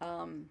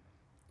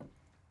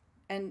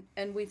 And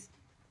we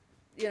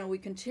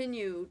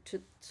continue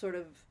to sort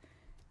of,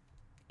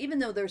 even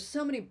though there's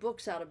so many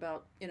books out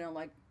about,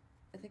 like,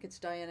 I think it's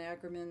Diane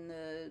Ackerman,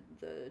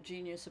 the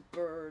Genius of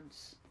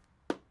Birds.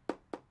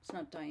 It's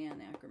not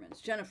Diane Ackerman,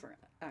 it's Jennifer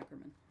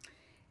Ackerman.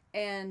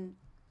 And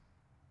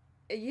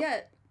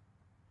yet,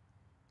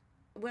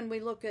 when we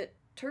look at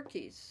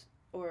turkeys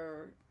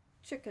or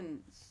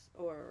chickens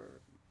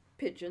or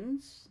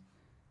pigeons,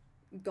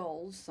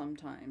 gulls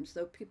sometimes,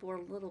 though people are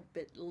a little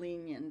bit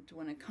lenient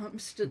when it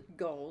comes to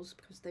gulls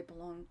because they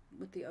belong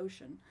with the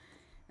ocean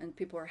and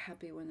people are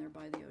happy when they're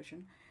by the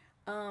ocean.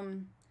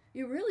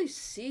 You really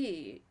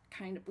see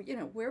kind of,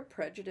 where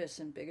prejudice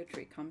and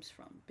bigotry comes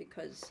from,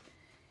 because,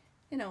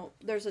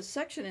 there's a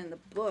section in the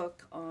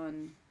book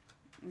in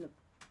the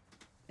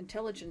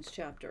intelligence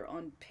chapter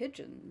on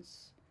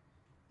pigeons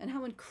and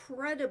how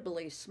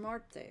incredibly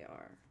smart they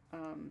are.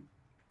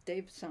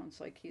 Dave sounds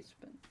like it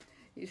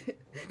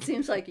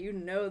seems like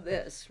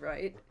this,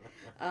 right?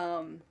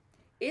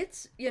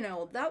 It's,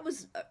 that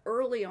was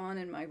early on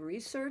in my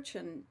research,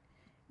 and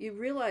you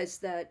realize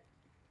that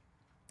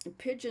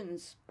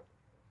pigeons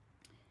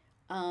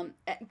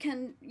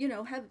can,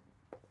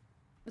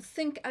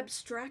 think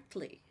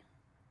abstractly,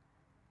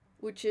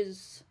 which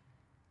is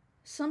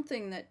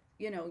something that,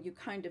 you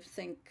kind of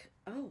think,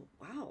 oh,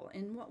 wow,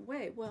 in what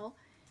way? Well,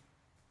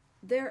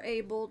 they're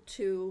able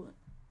to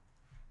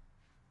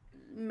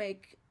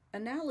make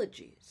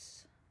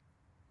analogies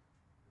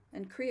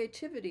And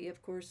creativity,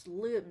 of course,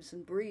 lives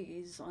and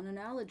breathes on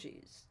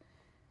analogies.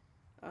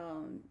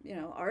 You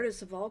know,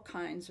 artists of all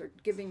kinds are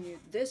giving you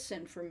this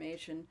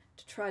information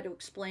to try to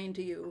explain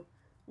to you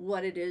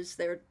what it is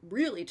they're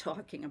really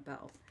talking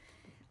about.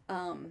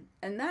 And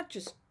that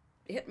just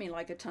hit me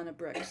like a ton of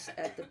bricks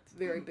at the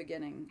very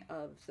beginning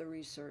of the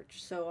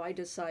research. So I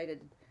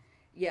decided,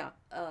 there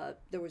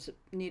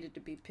needed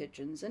to be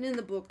pigeons. And in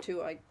the book,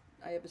 too, I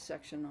have a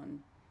section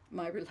on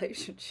my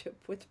relationship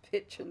with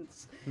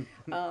pigeons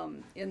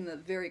in the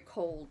very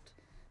cold,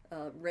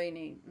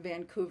 rainy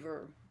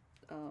Vancouver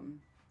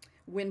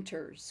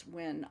winters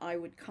when I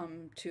would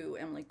come to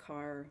Emily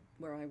Carr,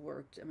 where I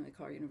worked, Emily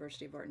Carr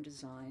University of Art and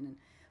Design, and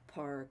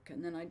Park,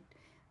 and then I'd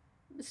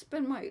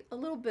spend a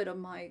little bit of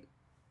my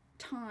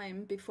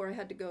time before I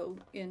had to go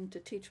in to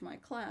teach my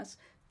class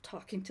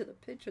talking to the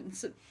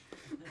pigeons. And,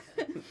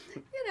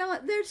 you know,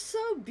 they're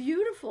so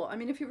beautiful. I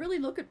mean, if you really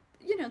look at,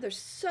 you know, they're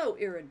so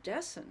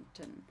iridescent,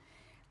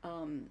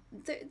 and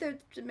they're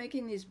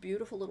making these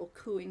beautiful little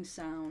cooing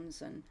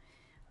sounds. And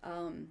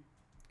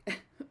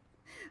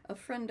a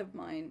friend of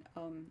mine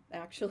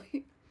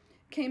actually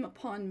came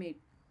upon me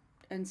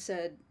and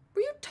said,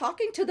 "Were you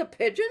talking to the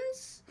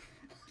pigeons?"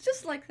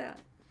 Just like that.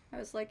 I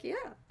was like,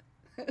 "Yeah."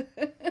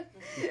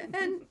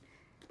 And,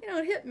 you know,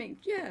 it hit me.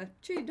 Yeah,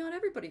 gee, not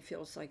everybody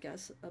feels, I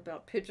guess,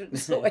 about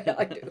pigeons the way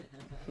I do.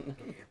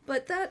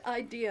 But that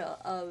idea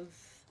of,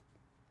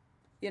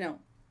 you know,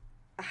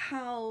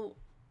 how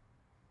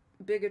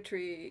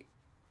bigotry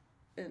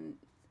and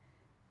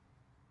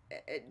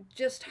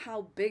just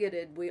how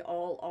bigoted we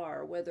all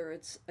are, whether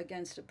it's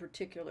against a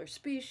particular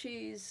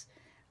species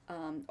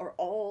or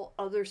all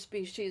other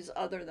species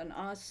other than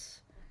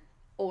us,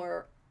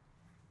 or,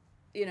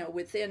 you know,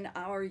 within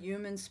our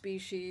human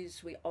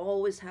species, we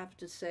always have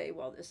to say,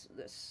 well,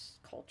 this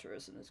culture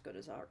isn't as good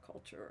as our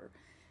culture, or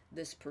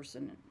this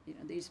person, you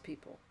know, these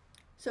people.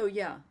 So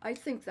yeah, I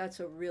think that's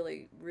a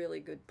really,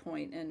 really good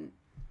point.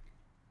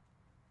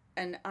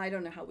 And I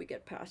don't know how we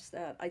get past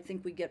that. I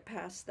think we get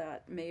past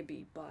that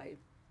maybe by,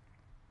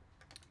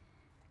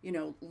 you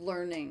know,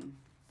 learning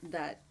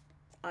that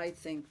I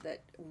think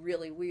that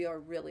really we are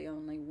really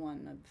only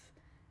one of,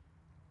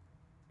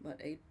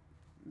 8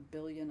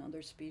 billion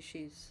other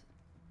species.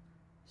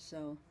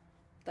 So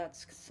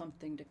that's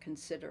something to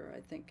consider,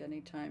 I think,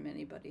 anytime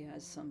anybody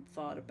has some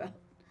thought about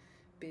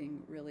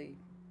being really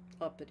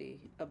uppity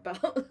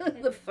about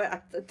the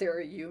fact that they're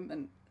a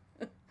human.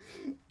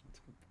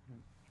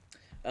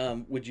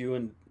 Would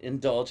you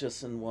indulge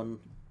us in one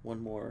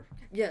more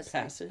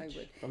passage? I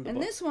would. From the and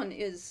book? This one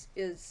is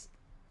it's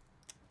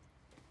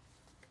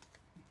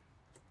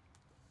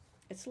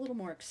a little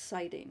more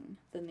exciting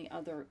than the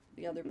other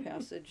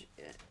passage,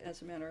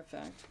 as a matter of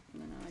fact.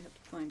 And then I have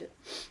to find it.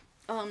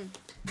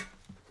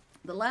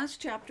 The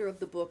last chapter of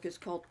the book is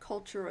called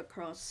Culture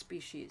Across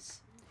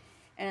Species.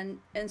 And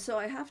so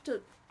I have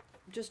to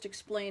just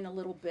explain a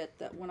little bit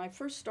that when I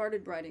first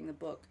started writing the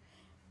book,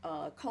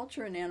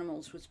 culture in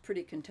animals was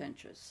pretty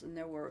contentious. And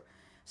there were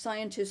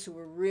scientists who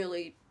were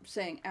really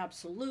saying,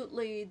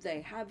 absolutely,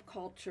 they have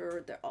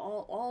culture. They're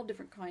all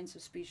different kinds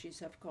of species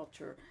have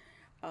culture,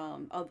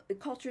 of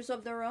cultures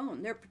of their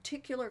own, their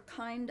particular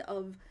kind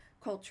of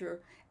culture.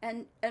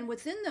 And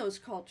within those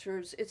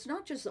cultures, it's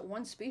not just that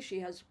one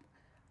species has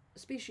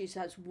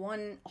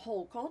one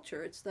whole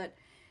culture. It's that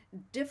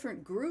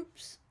different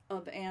groups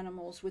of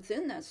animals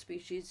within that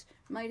species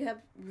might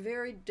have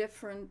very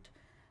different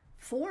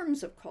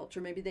forms of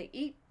culture. Maybe they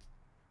eat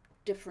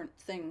different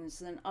things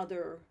than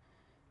other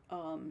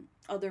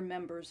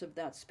members of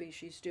that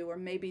species do, or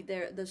maybe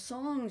the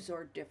songs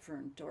are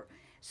different. Or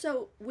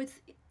so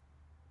with,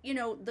 you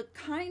know, the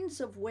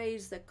kinds of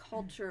ways that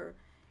culture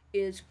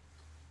is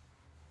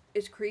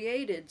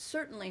created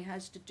certainly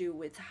has to do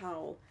with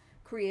how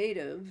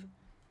creative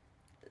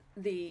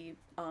the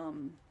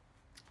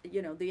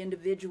the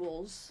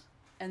individuals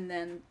and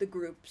then the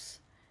groups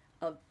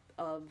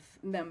of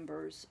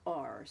members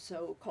are.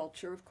 So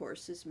culture, of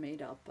course, is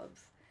made up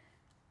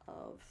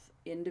of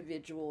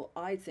individual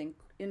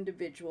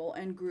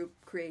and group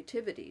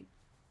creativity.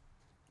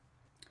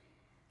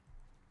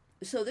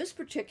 So this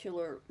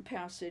particular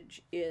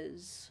passage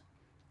is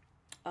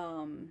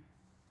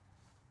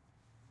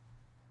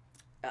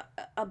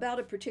about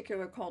a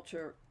particular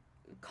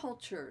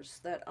cultures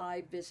that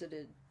I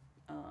visited,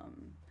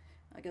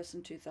 I guess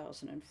in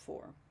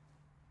 2004.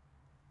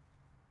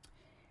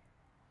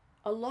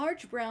 A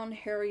large brown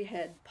hairy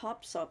head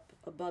pops up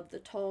above the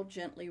tall,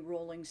 gently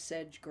rolling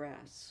sedge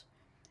grass.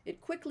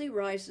 It quickly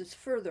rises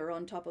further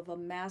on top of a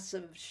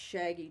massive,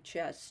 shaggy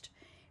chest,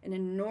 an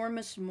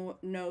enormous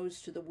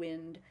nose to the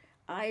wind,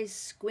 eyes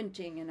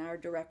squinting in our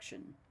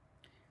direction.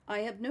 I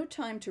have no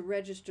time to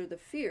register the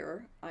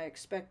fear I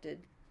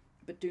expected,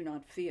 but do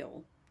not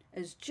feel,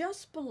 as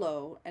just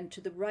below and to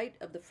the right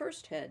of the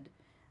first head,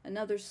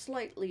 another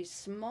slightly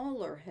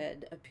smaller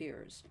head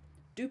appears,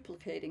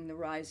 duplicating the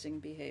rising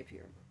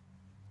behavior.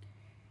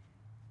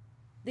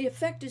 The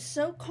effect is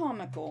so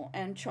comical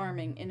and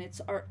charming in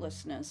its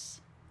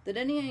artlessness that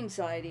any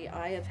anxiety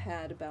I have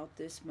had about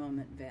this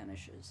moment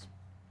vanishes.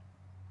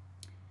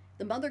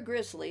 The mother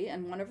grizzly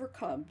and one of her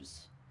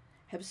cubs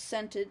have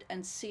scented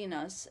and seen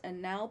us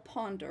and now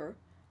ponder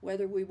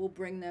whether we will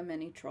bring them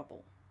any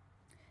trouble.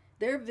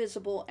 Their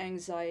visible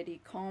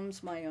anxiety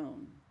calms my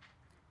own.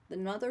 The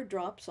mother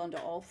drops onto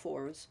all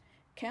fours,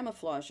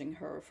 camouflaging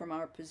her from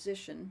our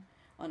position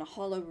on a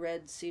hollow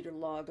red cedar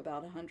log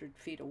about 100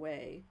 feet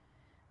away.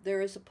 There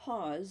is a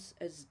pause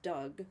as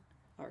Doug,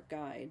 our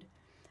guide,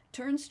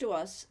 turns to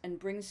us and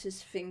brings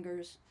his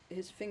finger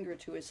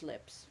to his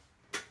lips.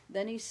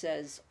 Then he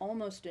says,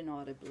 almost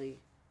inaudibly,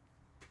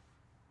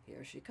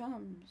 "Here she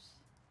comes."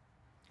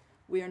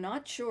 We are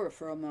not sure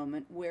for a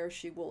moment where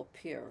she will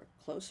appear,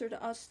 closer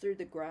to us through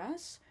the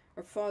grass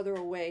or farther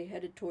away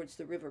headed towards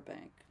the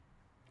riverbank.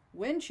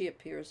 When she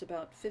appears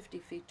about 50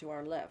 feet to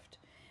our left,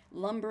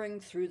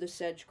 lumbering through the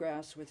sedge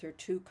grass with her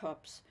two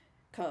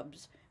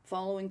cubs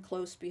following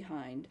close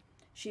behind,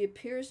 she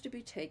appears to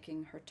be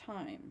taking her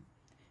time.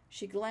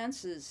 She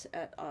glances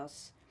at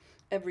us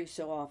every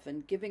so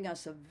often, giving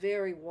us a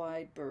very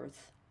wide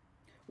berth.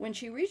 When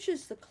she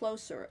reaches the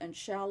closer and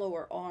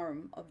shallower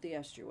arm of the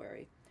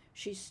estuary,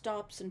 she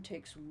stops and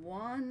takes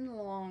one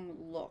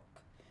long look,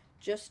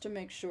 just to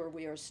make sure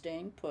we are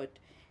staying put,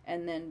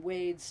 and then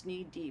wades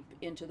knee-deep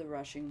into the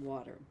rushing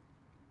water.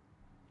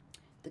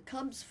 The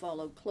cubs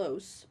follow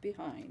close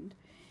behind.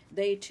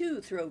 They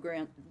too throw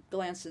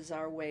glances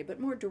our way, but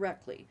more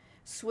directly,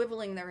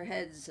 swiveling their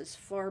heads as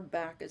far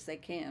back as they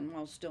can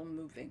while still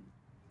moving.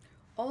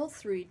 All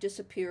three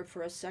disappear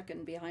for a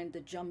second behind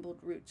the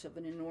jumbled roots of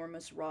an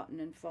enormous rotten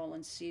and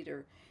fallen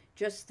cedar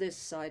just this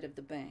side of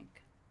the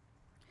bank.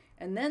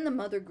 And then the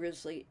mother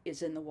grizzly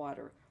is in the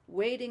water,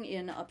 wading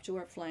in up to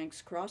our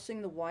flanks,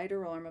 crossing the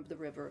wider arm of the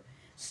river,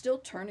 still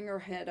turning her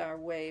head our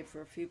way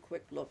for a few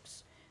quick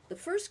looks. The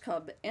first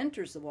cub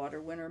enters the water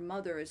when her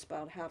mother is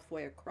about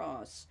halfway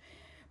across,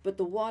 but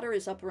the water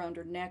is up around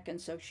her neck, and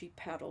so she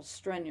paddles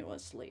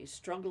strenuously,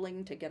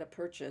 struggling to get a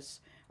purchase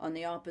on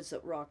the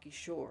opposite rocky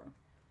shore.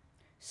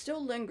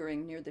 Still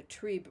lingering near the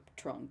tree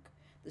trunk,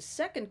 the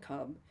second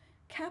cub,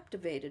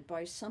 captivated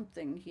by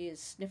something he is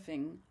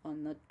sniffing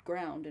on the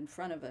ground in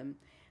front of him,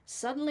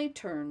 suddenly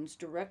turns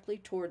directly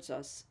towards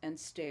us and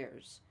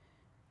stares.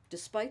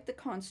 Despite the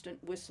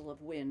constant whistle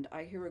of wind,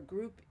 I hear a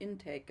group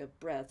intake of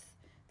breath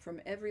from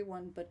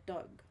everyone but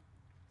Doug.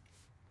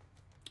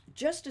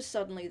 Just as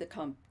suddenly the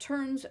cub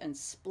turns and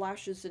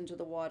splashes into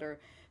the water,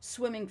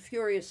 swimming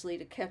furiously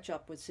to catch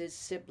up with his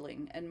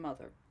sibling and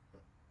mother.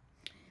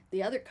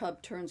 The other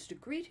cub turns to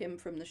greet him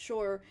from the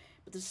shore,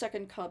 but the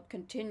second cub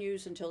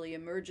continues until he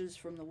emerges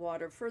from the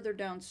water further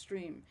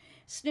downstream,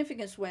 sniffing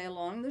his way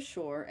along the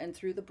shore and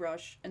through the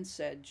brush and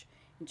sedge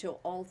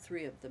until all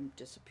three of them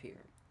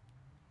disappear.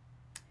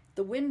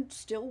 The wind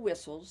still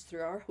whistles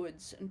through our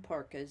hoods and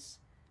parkas,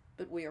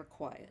 but we are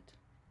quiet.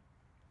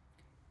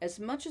 As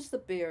much as the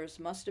bears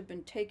must have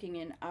been taking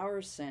in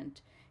our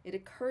scent, it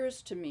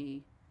occurs to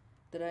me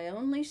that I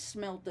only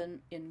smelled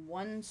them in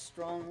one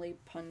strongly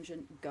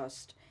pungent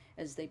gust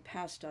as they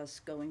passed us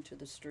going to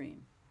the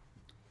stream.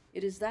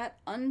 It is that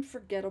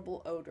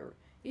unforgettable odor,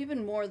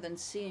 even more than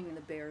seeing the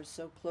bears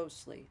so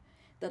closely,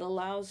 that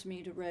allows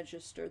me to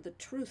register the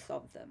truth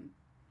of them.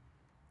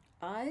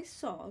 I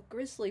saw a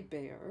grizzly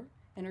bear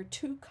and her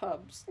two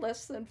cubs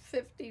less than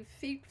 50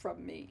 feet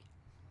from me.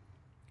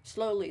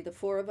 Slowly, the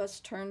four of us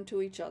turned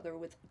to each other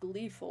with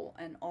gleeful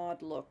and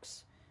awed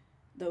looks,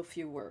 though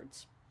few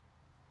words.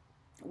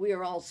 We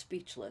are all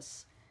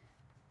speechless.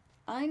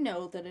 I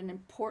know that an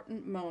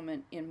important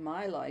moment in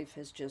my life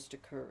has just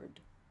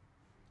occurred,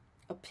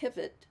 a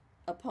pivot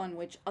upon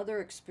which other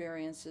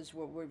experiences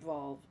will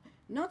revolve,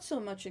 not so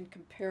much in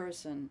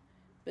comparison,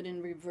 but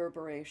in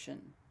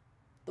reverberation.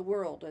 The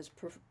world, as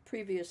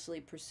previously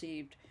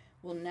perceived,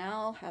 will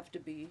now have to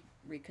be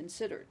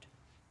reconsidered.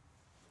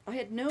 I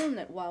had known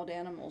that wild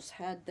animals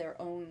had their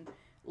own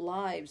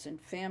lives and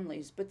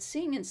families, but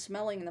seeing and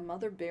smelling the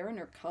mother bear and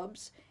her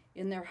cubs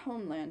in their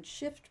homeland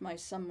shift my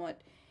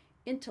somewhat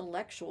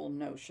intellectual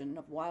notion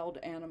of wild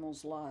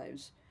animals'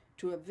 lives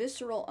to a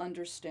visceral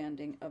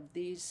understanding of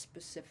these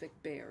specific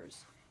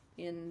bears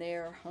in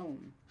their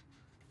home.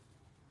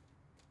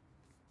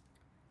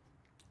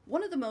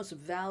 One of the most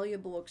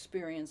valuable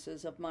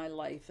experiences of my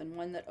life, and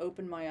one that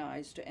opened my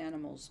eyes to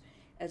animals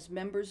as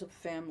members of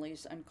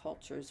families and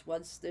cultures,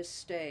 was this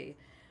stay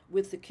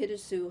with the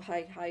Kitasoo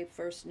Hai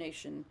First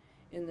Nation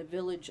in the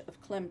village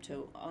of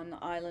Klemto on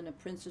the island of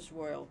Princess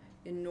Royal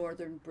in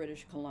northern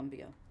British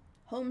Columbia,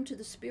 home to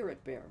the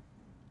spirit bear.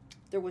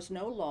 There was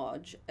no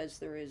lodge, as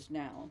there is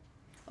now,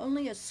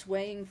 only a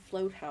swaying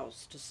float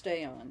house to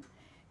stay on.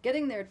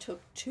 Getting there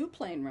took 2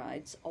 plane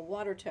rides, a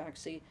water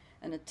taxi,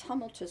 and a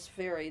tumultuous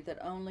ferry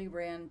that only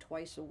ran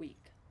twice a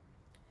week.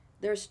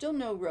 There are still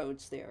no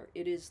roads there.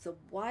 It is the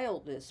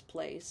wildest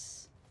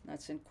place,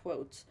 that's in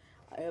quotes,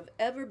 I have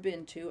ever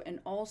been to, and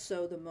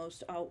also the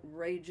most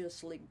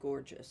outrageously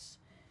gorgeous.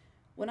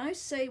 When I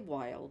say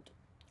wild,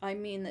 I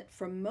mean that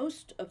for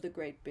most of the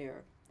Great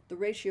Bear, the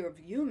ratio of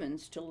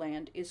humans to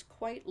land is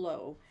quite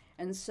low,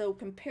 and so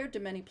compared to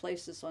many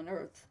places on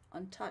Earth,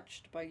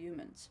 untouched by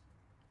humans.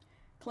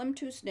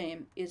 Klemtu's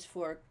name is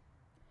for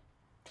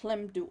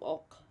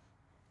Klemduok,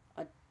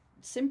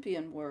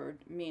 Simpian word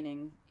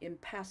meaning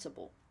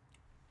impassable.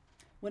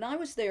 When I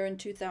was there in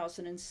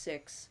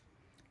 2006,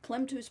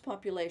 Klemtu's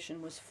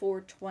population was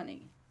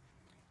 420,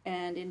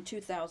 and in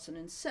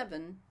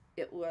 2007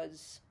 it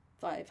was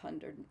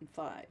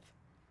 505.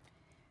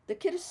 The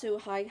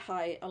Kitasoo Hai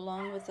Hai,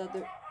 along with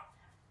other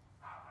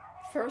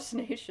First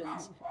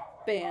Nations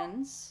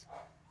bands,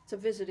 it's a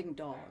visiting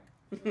dog.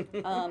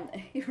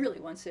 He really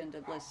wants in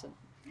to listen.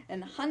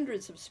 And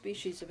hundreds of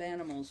species of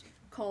animals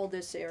call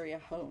this area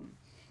home.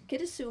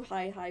 Kitasoo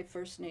Hai Hai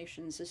First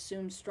Nations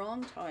assume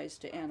strong ties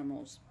to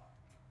animals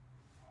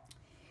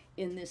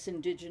in this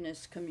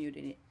indigenous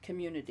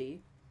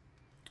community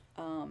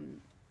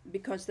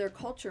because their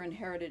culture and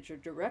heritage are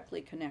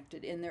directly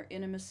connected in their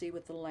intimacy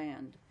with the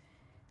land,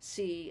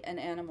 sea, and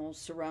animals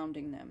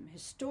surrounding them.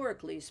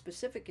 Historically,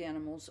 specific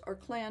animals are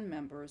clan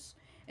members,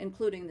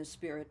 including the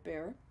spirit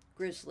bear,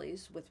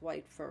 grizzlies with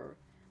white fur,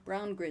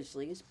 brown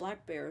grizzlies,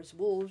 black bears,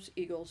 wolves,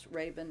 eagles,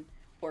 raven,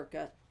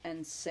 orca,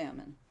 and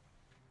salmon.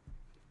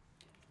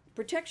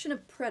 Protection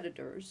of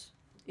predators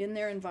in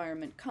their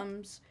environment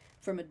comes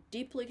from a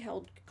deeply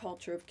held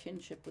culture of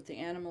kinship with the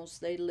animals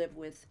they live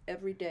with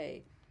every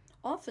day,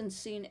 often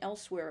seen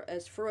elsewhere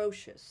as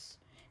ferocious,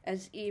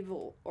 as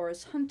evil, or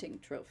as hunting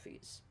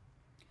trophies.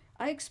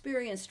 I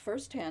experienced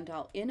firsthand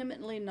how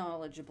intimately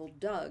knowledgeable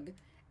Doug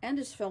and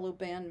his fellow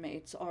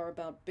bandmates are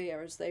about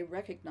bears they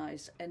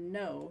recognize and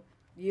know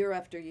year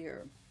after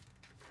year.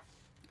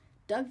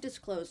 Doug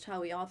disclosed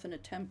how he often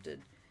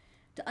attempted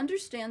to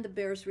understand the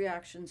bear's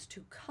reactions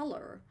to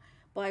color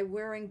by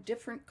wearing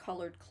different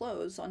colored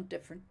clothes on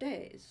different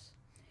days.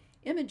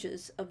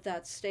 Images of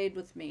that stayed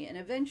with me and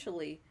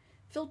eventually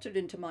filtered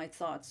into my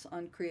thoughts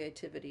on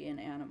creativity in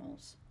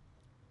animals.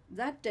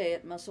 That day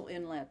at Mussel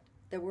Inlet,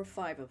 there were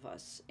 5 of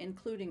us,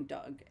 including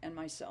Doug and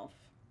myself.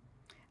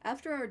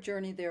 After our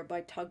journey there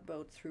by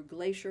tugboat through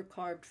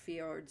glacier-carved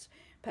fjords,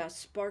 past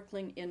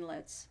sparkling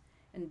inlets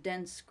and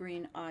dense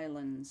green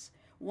islands,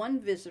 one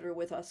visitor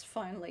with us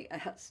finally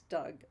asked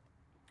Doug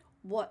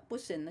what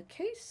was in the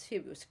case he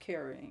was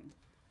carrying.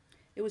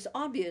 It was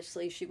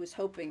obviously she was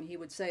hoping he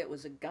would say it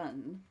was a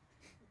gun.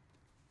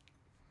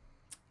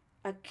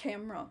 A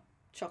camera,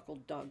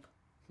 chuckled Doug.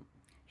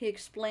 He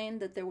explained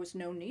that there was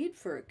no need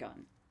for a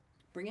gun.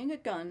 Bringing a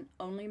gun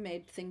only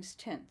made things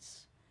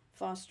tense,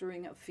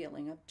 fostering a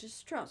feeling of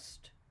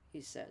distrust,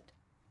 he said.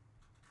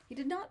 He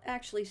did not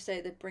actually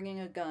say that bringing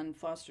a gun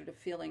fostered a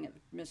feeling of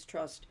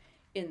mistrust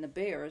in the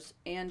bears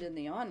and in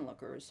the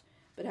onlookers,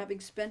 but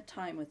having spent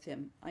time with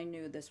him, I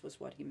knew this was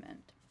what he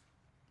meant.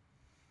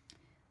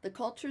 The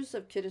cultures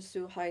of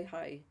Kitasoo Hai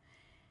Hai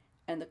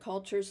and the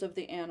cultures of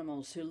the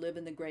animals who live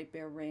in the Great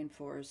Bear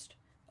Rainforest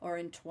are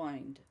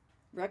entwined,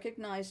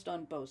 recognized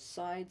on both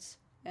sides,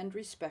 and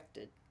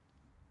respected,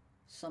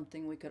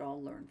 something we could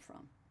all learn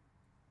from.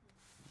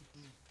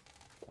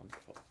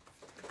 Wonderful.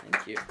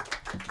 Thank you.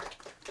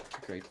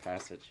 Great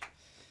passage.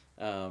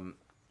 I'm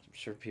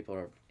sure people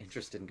are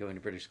interested in going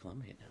to British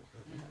Columbia now.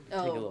 Take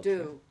a Oh, little do.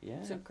 trip. Yeah.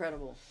 It's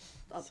incredible.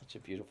 Such a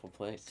beautiful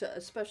place.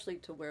 Especially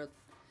to where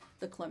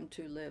the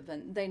Klemtu live.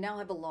 And they now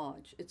have a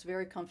lodge. It's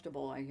very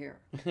comfortable, I hear.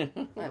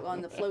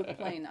 On the float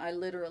plane,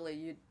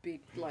 you'd be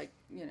like,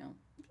 you'd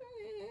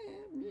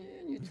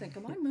think,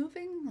 am I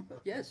moving?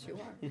 Yes, you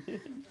are.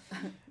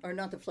 Or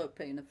not the float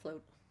plane, the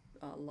float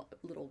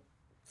little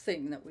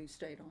thing that we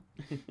stayed on.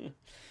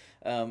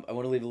 I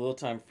want to leave a little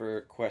time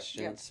for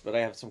questions, but I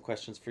have some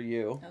questions for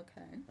you.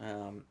 Okay.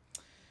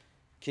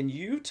 Can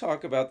you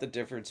talk about the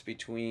difference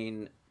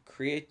between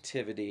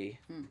creativity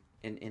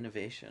and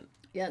innovation?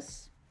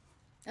 Yes.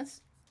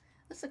 That's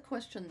a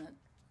question that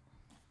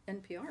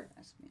NPR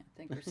asked me, I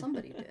think, or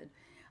somebody did.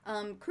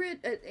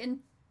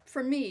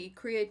 For me,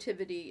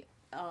 creativity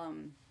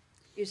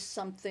is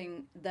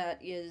something that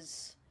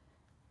is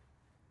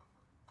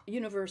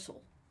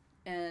universal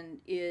and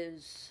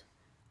is,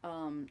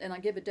 and I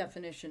give a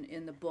definition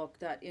in the book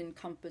that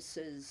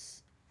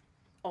encompasses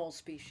all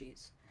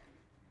species.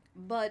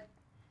 But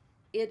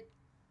it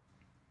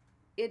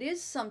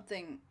is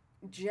something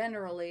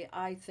generally,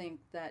 I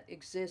think, that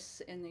exists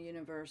in the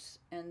universe,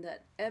 and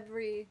that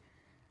every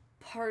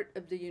part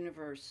of the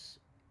universe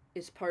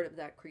is part of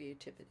that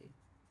creativity.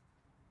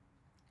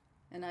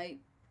 And I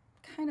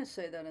kind of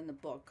say that in the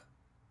book.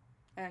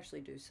 I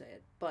actually do say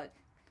it, but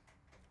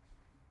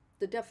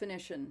the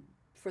definition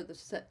for the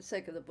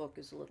sake of the book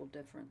is a little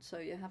different, so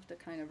you have to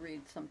kind of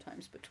read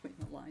sometimes between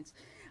the lines.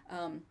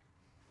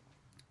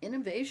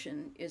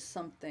 Innovation is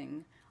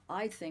something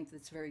I think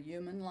that's very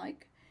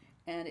human-like,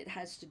 and it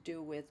has to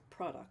do with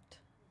product.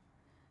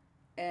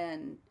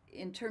 And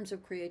in terms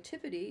of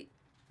creativity,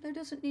 there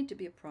doesn't need to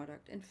be a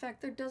product. In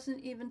fact, there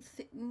doesn't even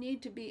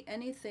need to be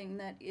anything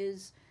that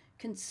is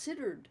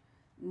considered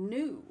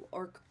new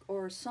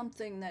or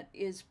something that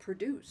is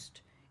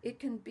produced. It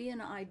can be an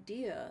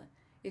idea.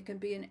 It can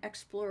be an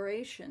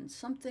exploration,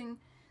 something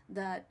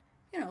that,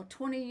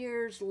 20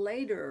 years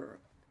later,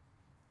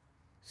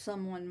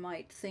 someone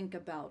might think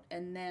about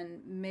and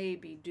then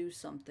maybe do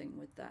something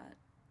with that.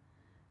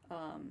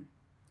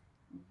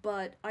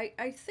 But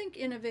I think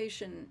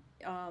innovation,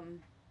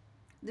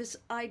 this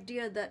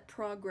idea that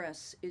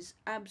progress is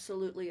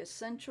absolutely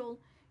essential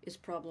is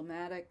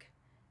problematic,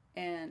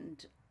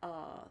 and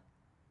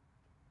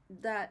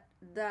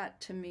that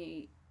to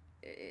me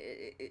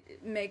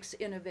it makes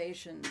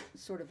innovation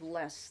sort of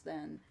less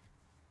than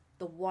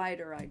the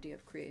wider idea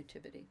of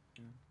creativity.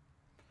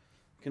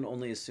 Can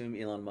only assume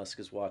Elon Musk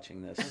is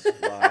watching this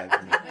live.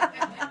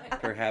 And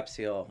perhaps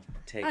he'll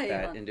take Hi,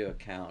 that Elon. into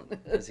account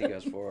as he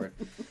goes forward.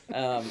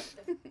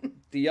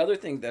 The other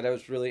thing that I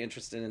was really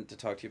interested in to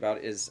talk to you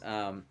about is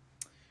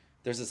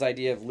there's this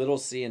idea of little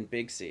c and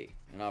big C.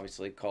 And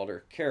obviously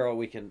Calder Carol,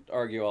 we can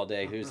argue all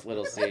day who's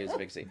little c, who's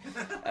big C.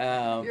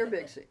 You're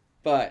big C.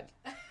 But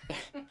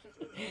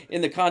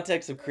in the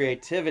context of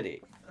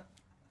creativity,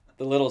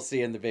 the little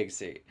c and the big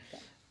C,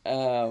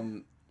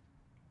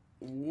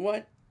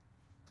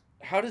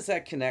 how does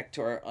that connect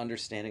to our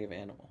understanding of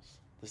animals?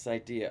 This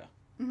idea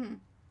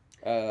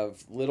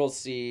of little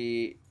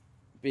c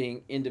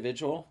being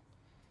individual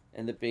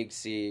and the big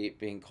C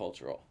being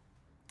cultural.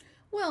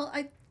 Well,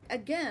 I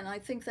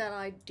think that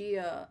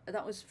idea,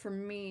 that was for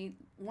me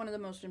one of the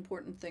most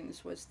important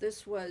things, was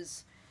this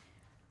was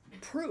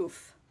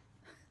proof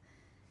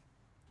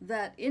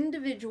that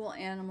individual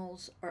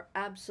animals are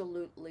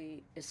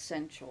absolutely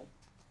essential.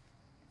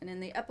 And in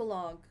the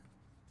epilogue,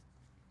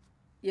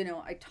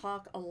 I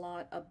talk a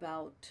lot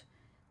about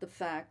the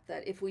fact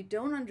that if we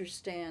don't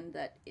understand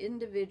that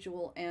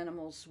individual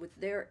animals with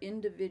their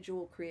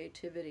individual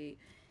creativity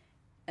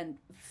and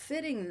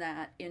fitting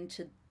that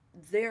into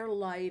their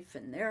life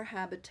and their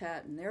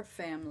habitat and their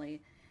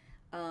family,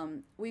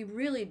 we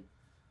really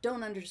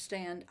don't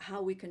understand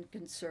how we can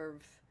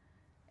conserve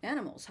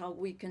animals, how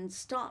we can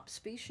stop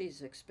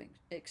species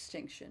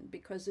extinction,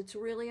 because it's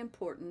really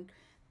important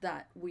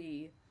that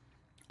we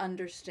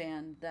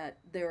understand that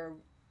there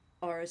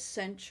are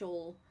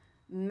essential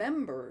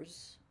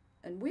members,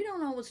 and we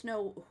don't always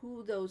know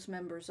who those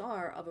members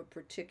are of a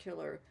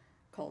particular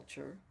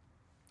culture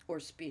or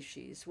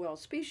species. Well,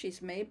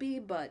 species may be,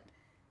 but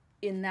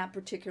in that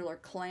particular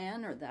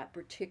clan or that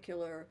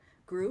particular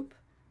group.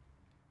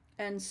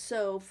 And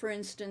so, for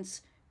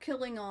instance,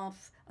 killing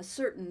off a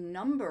certain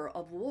number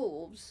of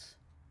wolves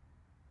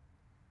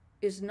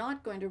is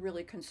not going to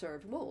really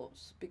conserve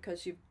wolves,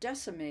 because you've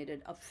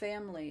decimated a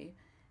family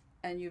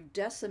and you've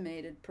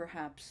decimated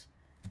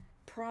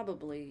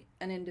probably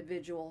an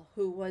individual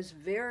who was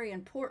very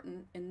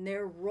important in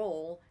their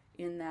role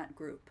in that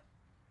group.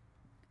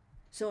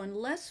 So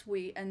unless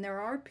and there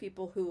are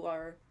people who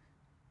are,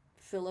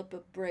 Philippa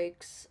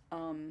Breaks,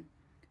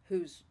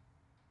 whose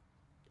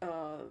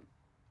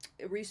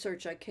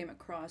research I came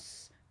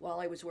across while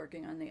I was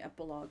working on the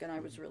epilogue, and I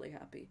was really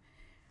happy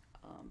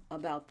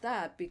about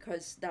that,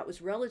 because that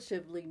was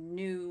relatively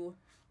new,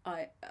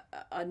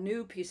 a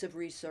new piece of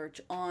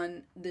research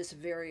on this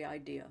very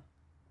idea,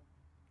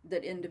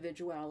 that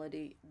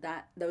individuality,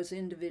 that those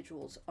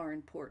individuals are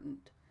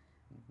important.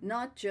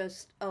 Not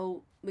just,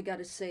 we got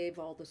to save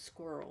all the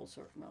squirrels,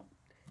 or, well,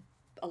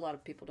 a lot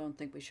of people don't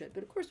think we should,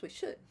 but of course we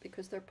should,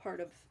 because they're part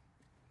of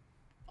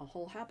a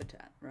whole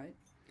habitat, right?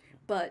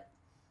 But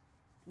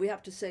we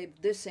have to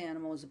save this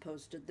animal as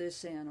opposed to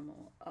this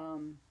animal.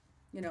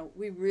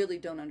 We really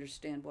don't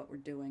understand what we're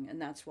doing, and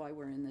that's why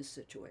we're in this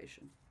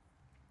situation.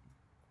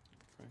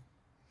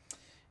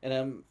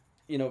 And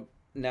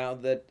now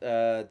that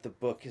the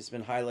book has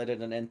been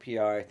highlighted on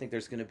NPR, I think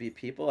there's going to be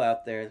people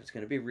out there, there's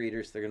going to be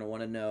readers, they're going to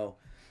want to know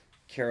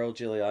Carol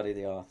Gigliotti,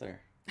 the author.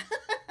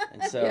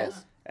 And so,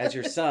 Yes. as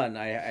your son,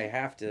 I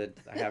have to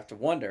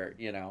wonder,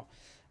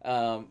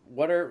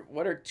 what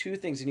are two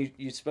things, and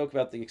you spoke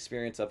about the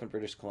experience up in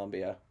British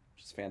Columbia,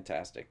 which is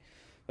fantastic,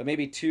 but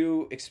maybe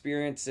two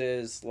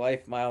experiences,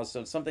 life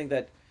milestones, something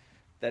that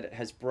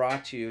has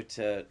brought you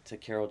to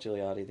Carol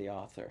Gigliotti, the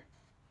author.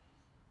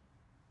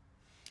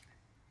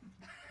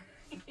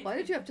 Why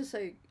did you have to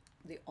say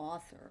the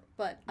author?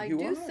 But I You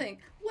do are. think,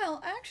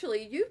 well,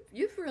 actually,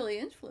 you've really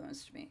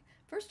influenced me.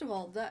 First of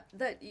all,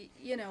 that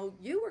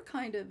you were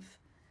kind of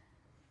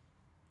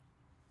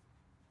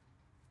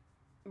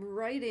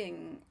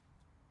writing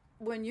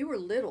when you were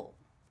little.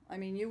 I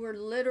mean, you were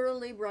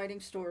literally writing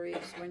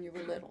stories when you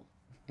were little,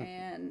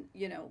 and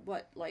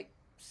like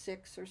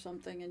 6 or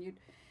something, and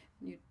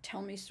you'd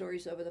tell me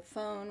stories over the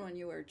phone when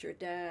you were at your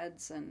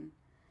dad's, and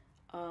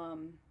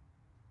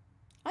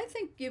I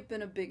think you've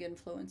been a big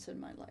influence in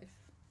my life.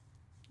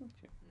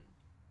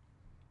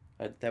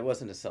 That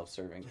wasn't a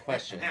self-serving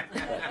question.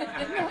 But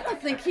I don't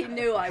think he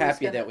knew I was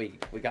happy gonna... that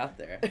we got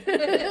there.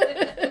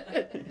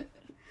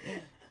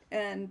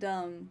 And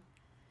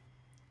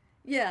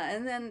yeah,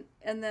 and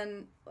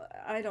then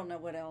I don't know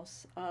what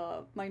else.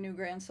 My new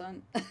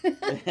grandson.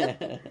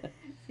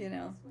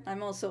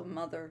 I'm also a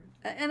mother,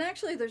 and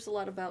actually, there's a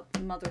lot about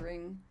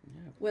mothering,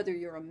 whether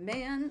you're a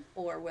man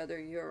or whether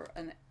you're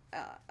an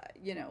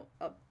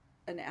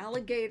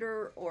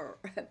alligator or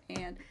an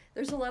ant.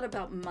 There's a lot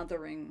about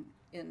mothering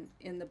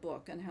in the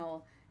book, and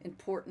how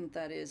important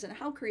that is, and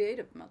how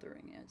creative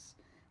mothering is.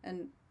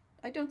 And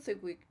I don't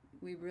think we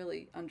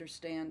really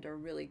understand or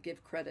really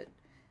give credit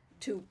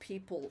to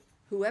people,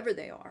 whoever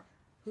they are,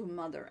 who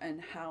mother,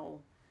 and how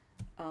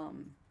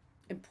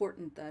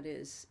important that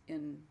is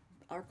in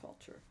our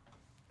culture.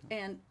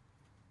 And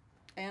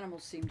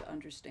animals seem to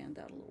understand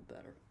that a little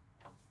better.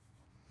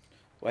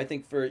 Well, I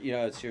think for,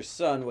 it's your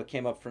son, what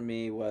came up for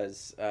me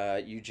was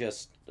you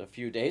just a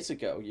few days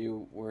ago,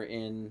 you were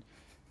in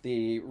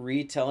the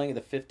retelling of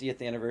the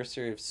 50th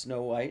anniversary of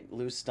Snow White,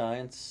 Lou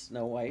Stein's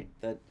Snow White,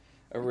 that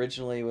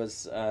originally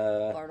was...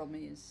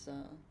 Bartlemy's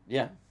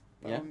yeah.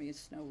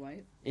 Snow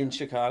White. In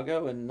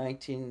Chicago in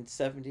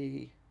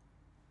 1970...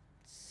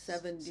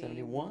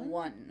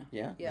 71.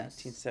 Yeah,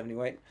 Yes.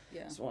 1971.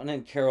 Yeah. Swan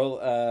and Carol,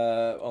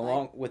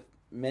 along with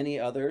many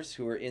others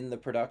who were in the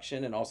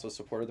production and also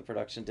supported the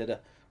production, did a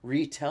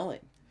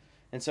retelling.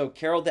 And so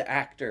Carol the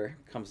actor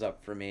comes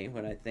up for me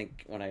when I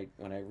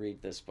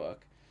read this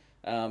book.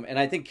 And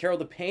I think Carol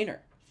the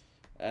painter,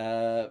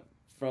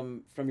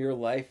 from your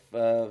life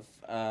of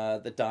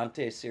the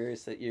Dante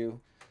series that you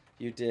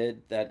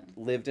did, that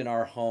lived in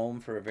our home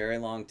for a very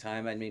long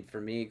time. I mean,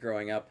 for me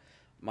growing up,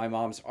 my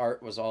mom's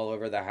art was all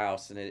over the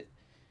house, and it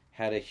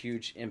had a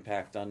huge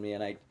impact on me.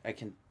 And I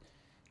can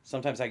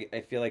sometimes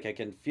I feel like I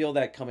can feel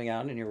that coming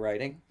out in your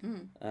writing.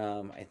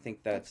 I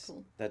think that's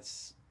cool.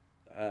 That's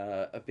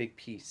a big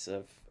piece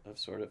of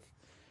sort of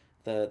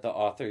the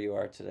author you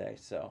are today.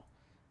 So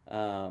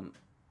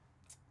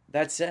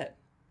that said,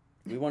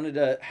 we wanted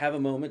to have a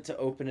moment to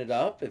open it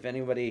up. If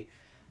anybody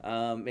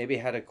maybe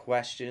had a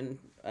question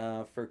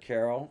for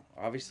Carol,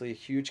 obviously a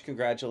huge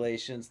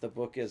congratulations. The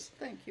book is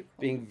Thank you,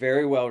 Paul. being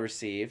very well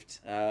received.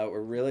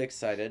 We're really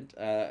excited.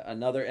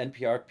 Another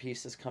NPR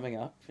piece is coming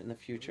up in the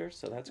future,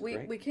 so that's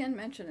great. We can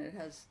mention it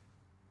has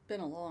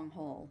been a long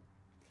haul.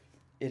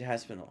 It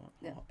has been a long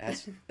haul, Yeah.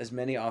 as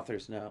many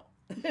authors know.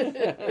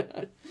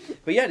 But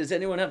yeah, does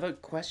anyone have a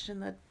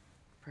question that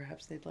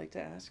perhaps they'd like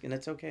to ask? And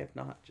it's okay if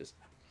not, just...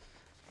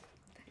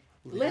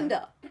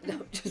 Linda. No,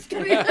 just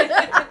kidding.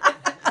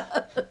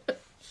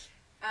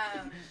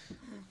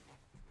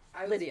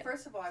 Lydia.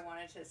 First of all, I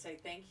wanted to say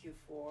thank you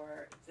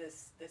for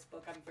this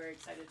book. I'm very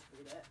excited to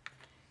read it.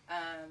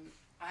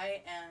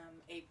 I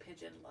am a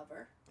pigeon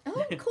lover.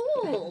 Oh,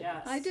 cool.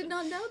 Yes. I did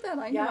not know that.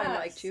 I knew I Yes.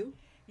 liked you.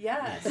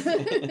 Yes.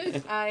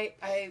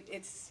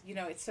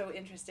 It's so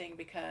interesting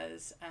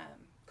because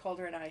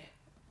Calder and I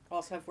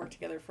also have worked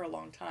together for a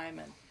long time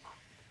and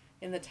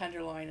in the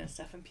Tenderloin and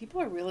stuff, and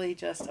people are really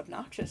just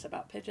obnoxious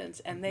about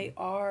pigeons, and they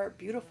are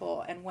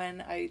beautiful. And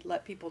when I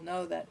let people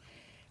know that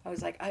I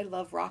was like, I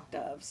love rock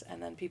doves, and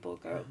then people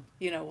go,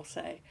 will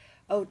say,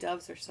 oh,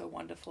 doves are so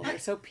wonderful, they're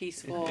so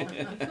peaceful,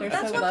 they're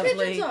That's so what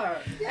lovely. pigeons are.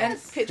 Yes.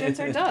 And pigeons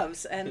are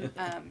doves, and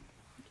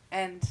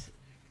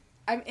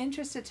I'm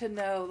interested to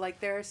know, like,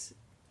 there's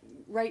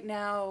right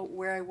now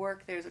where I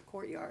work, there's a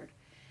courtyard,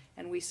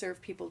 and we serve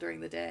people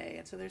during the day,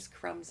 and so there's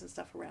crumbs and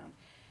stuff around,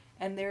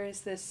 and there is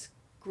this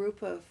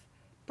group of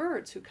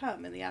birds who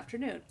come in the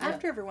afternoon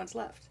after everyone's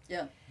left.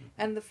 Yeah.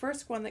 And the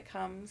first one that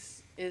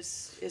comes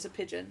is a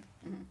pigeon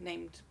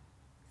named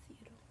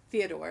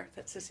Theodore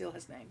that Cecile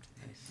has named.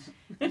 Nice.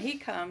 And he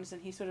comes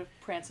and he sort of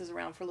prances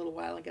around for a little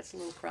while and gets a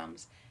little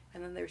crumbs.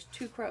 And then there's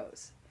two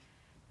crows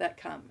that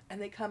come,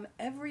 and they come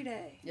every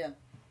day. Yeah.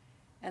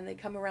 And they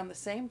come around the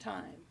same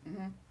time.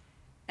 Mm-hmm.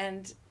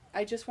 And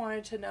I just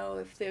wanted to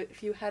know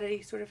if you had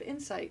any sort of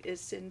insight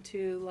as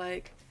into,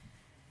 like,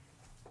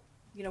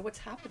 what's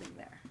happening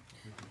there.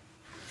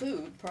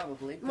 Food,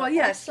 probably. Well,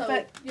 yes, also,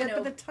 but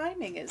the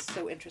timing is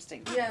so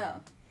interesting. Yeah.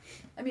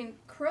 I mean,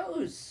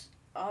 crows,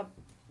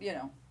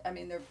 there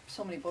are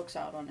so many books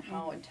out on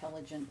how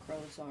intelligent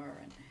crows are.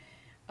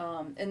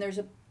 And there's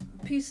a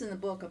piece in the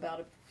book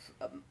about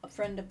a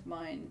friend of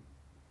mine,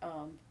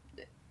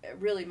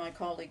 really my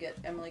colleague at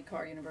Emily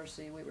Carr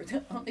University. We were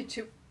the only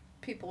two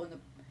people in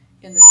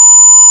the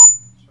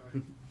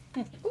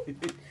I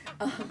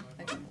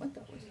don't know what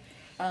that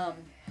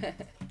was.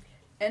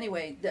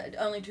 Anyway, the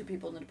only two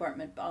people in the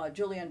department,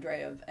 Julie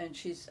Andreev, and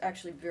she's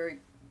actually very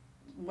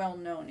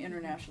well-known,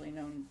 internationally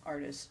known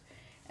artist.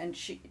 And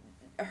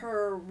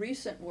her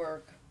recent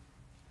work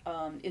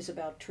is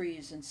about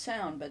trees and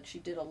sound, but she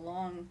did a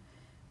long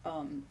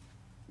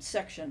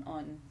section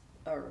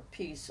or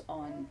piece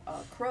on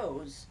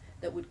crows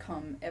that would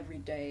come every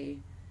day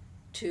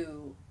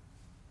to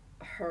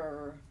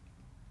her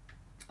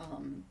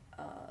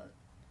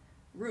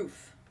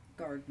roof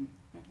garden.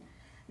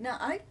 Mm-hmm. Now,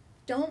 I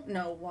don't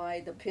know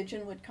why the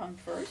pigeon would come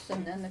first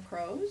and then the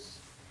crows,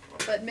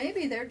 but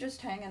maybe they're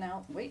just hanging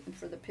out waiting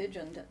for the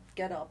pigeon to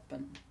get up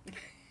and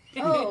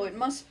it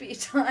must be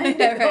time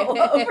to go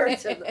over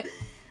to the...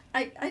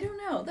 I don't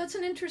know. That's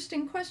an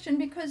interesting question,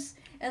 because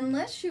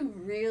unless you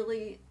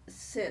really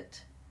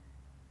sit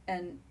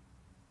and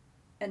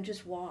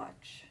just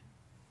watch,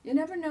 you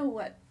never know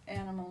what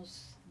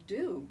animals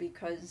do,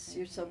 because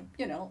you're so,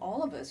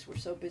 all of us, we're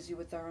so busy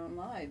with our own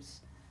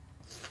lives.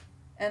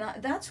 And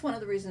that's one of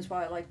the reasons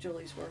why I like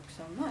Julie's work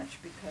so much,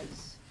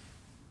 because,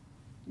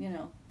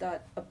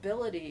 that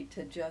ability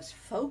to just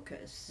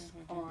focus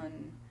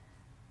on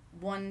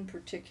one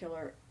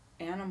particular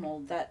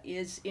animal that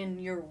is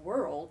in your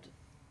world.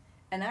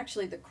 And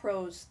actually the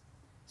crows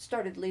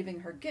started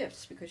leaving her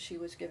gifts because she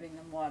was giving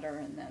them water,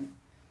 and then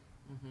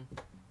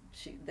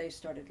they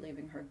started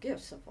leaving her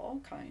gifts of all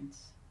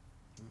kinds.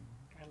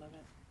 I love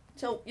it.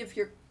 So if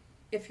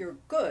you're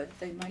good,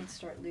 they might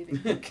start leaving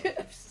you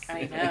gifts.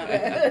 I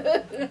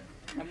know.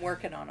 I'm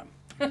working on them.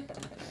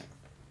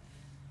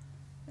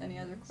 Any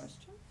other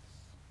questions?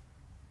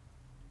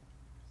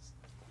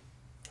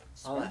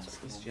 I'll Spencer?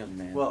 ask This one. young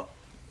man. Well,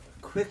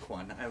 quick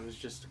one. I was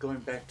just going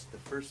back to the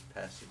first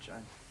passage.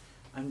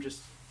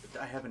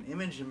 I have an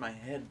image in my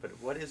head, but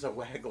what is a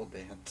waggle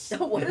dance?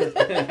 What is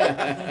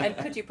And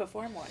could you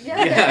perform one?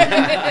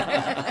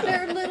 Yeah.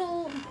 Their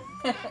little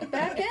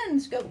back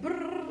ends go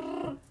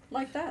brrrr,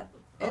 like that.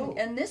 Oh.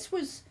 And this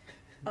was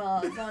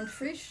von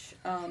Frisch.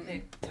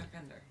 They tuck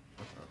under.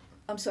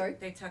 I'm sorry?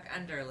 They tuck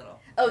under a little.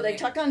 Oh, When they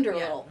tuck under a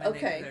yeah, little. when they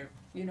do Okay. their-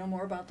 You know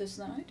more about this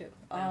than I do.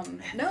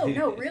 No.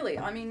 No, really.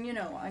 I mean,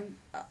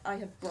 I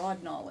have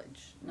broad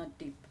knowledge, not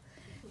deep.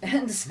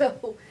 And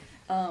so,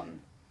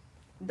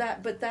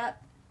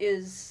 that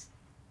is,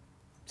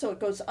 so it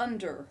goes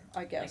under,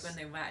 I guess. Like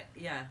when they wag,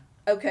 yeah.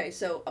 Okay,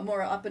 so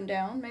more up and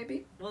down,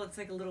 maybe? Well, it's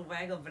like a little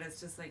waggle, but it's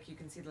just like you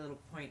can see the little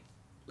point,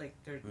 like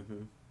they're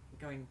Mm-hmm.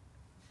 going.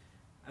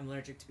 I'm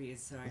allergic to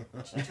bees, so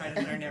I try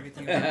to learn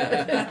everything about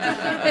it.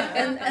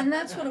 and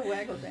that's what a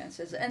waggle dance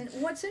is. And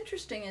what's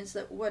interesting is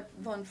that what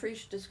von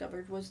Frisch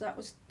discovered was that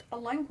was a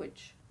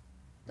language.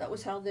 That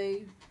was how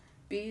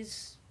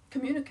bees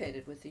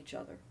communicated with each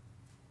other.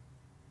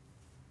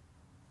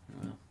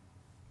 Wow.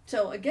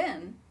 So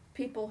again,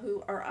 people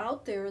who are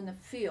out there in the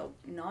field,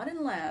 not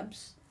in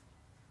labs,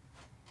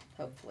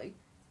 hopefully,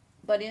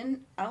 but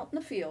out in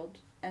the field,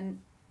 and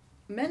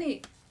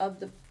many of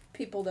the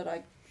people that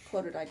I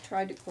quoted, I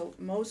tried to quote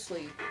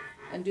mostly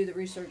and do the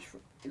research,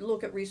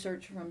 look at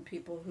research from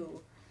people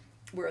who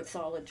were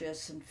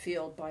ethologists and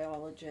field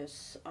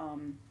biologists,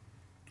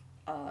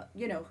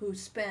 who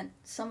spent,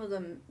 some of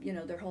them,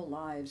 their whole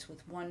lives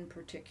with one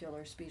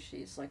particular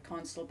species, like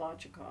Konstantin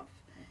Bachikov.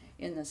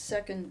 In the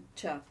second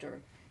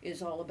chapter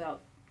is all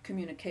about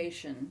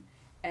communication,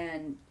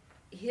 and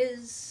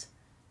his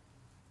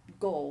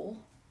goal,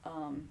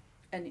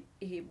 and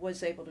he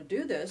was able to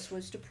do this,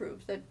 was to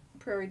prove that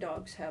prairie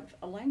dogs have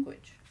a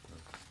language.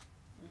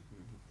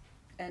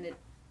 And it,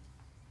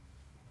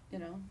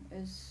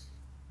 is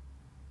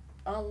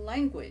a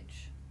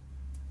language,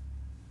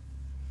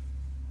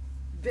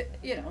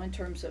 in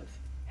terms of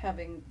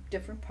having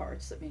different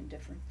parts that mean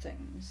different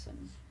things,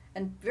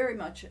 and very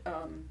much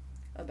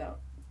about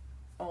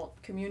all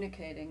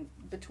communicating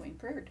between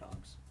prairie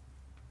dogs.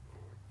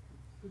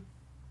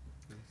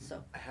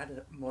 So I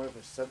had more of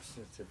a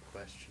substantive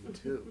question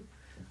too.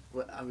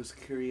 What I was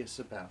curious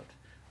about,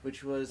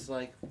 which was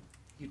like,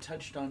 you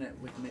touched on it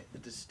with the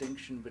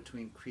distinction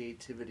between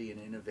creativity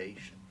and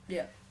innovation.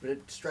 yeah, But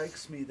it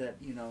strikes me that,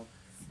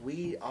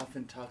 we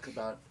often talk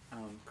about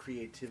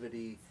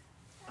creativity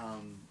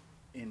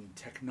in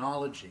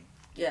technology.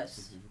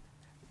 yes,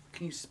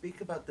 Can you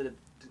speak about the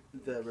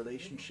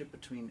relationship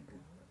between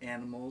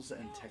animals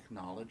and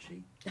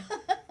technology?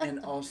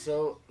 And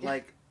also,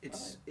 like,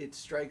 it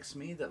strikes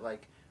me that,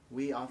 like,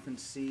 we often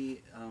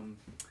see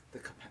the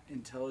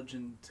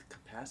intelligent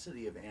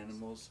capacity of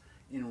animals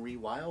in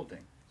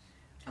rewilding.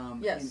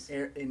 Yes.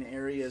 In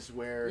areas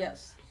where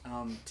yes,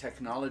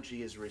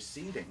 technology is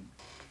receding,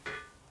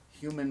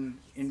 human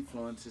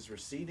influence is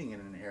receding in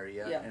an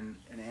area, Yeah. and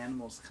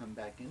animals come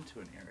back into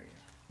an area.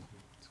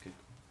 That's good.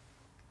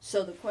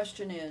 so the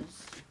question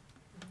is,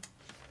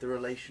 The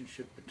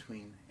relationship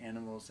between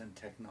animals and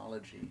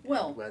technology,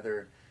 Well, and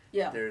whether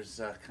yeah. there's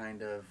a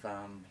kind of,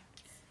 I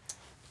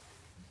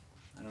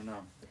don't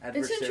know, adversarial.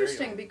 It's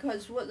interesting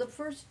because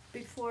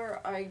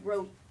before I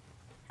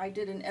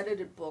did an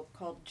edited book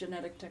called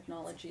Genetic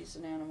Technologies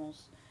in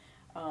Animals,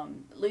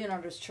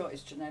 Leonardo's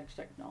Choice, Genetic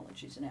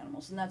Technologies in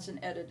Animals, and that's an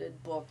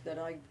edited book that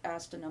I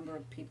asked a number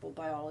of people,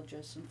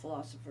 biologists and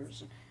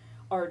philosophers,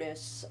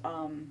 artists,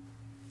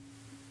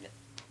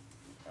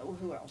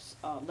 who else,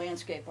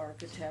 landscape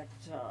architect,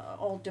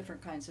 all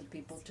different kinds of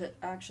people, to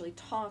actually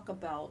talk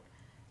about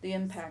the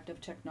impact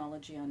of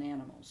technology on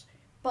animals.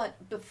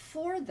 But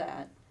before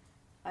that,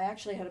 I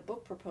actually had a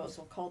book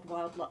proposal called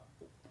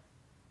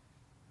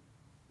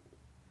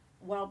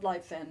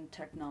Wildlife and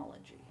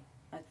Technology.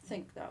 I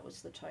think that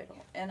was the title.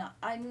 And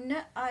I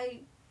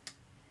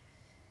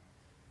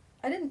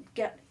didn't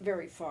get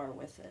very far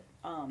with it,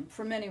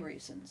 for many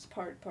reasons.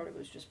 Part of it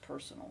was just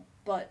personal.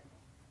 But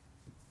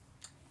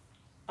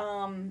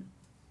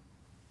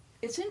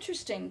it's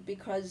interesting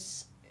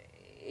because,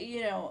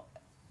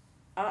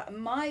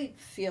 my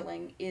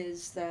feeling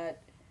is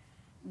that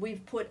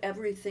we've put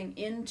everything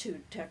into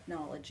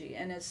technology,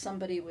 and as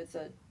somebody with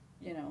a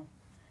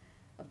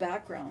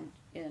background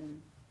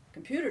in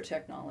computer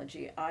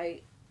technology,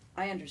 I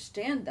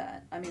understand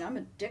that. I mean, I'm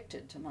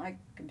addicted to my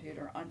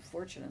computer,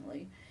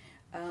 unfortunately,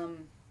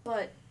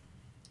 but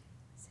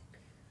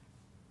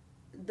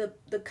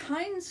the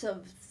kinds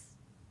of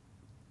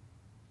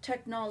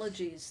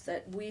technologies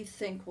that we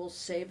think will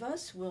save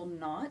us will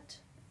not,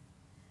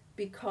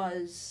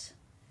 because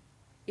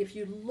if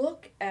you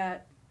look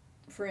at,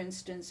 for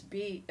instance,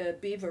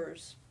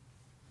 beavers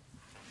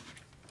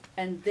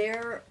and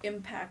their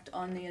impact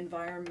on the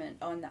environment,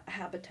 on the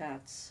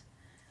habitats,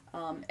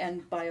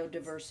 and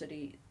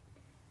biodiversity.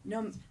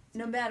 No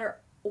matter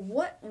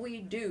what we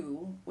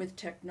do with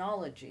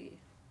technology,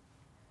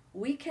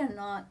 we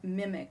cannot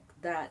mimic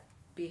that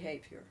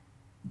behavior.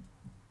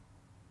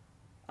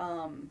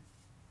 And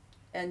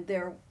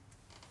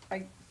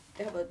I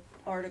have an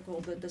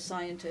article that the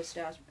scientist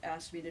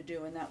asked me to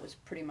do, and that was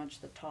pretty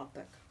much the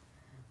topic.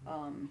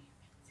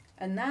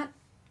 And that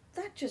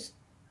just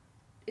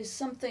is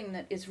something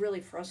that is really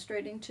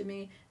frustrating to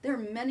me. There are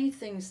many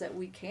things that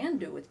we can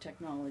do with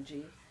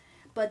technology,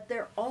 but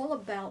they're all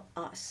about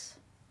us.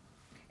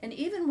 And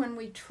even when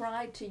we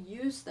try to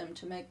use them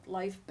to make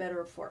life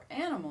better for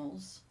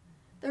animals,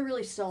 they're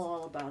really still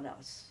all about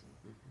us.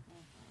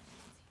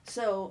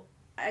 So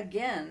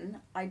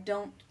again, I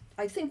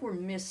think we're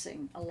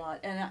missing a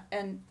lot.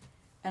 And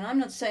I'm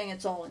not saying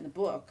it's all in the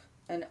book,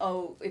 and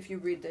oh, if you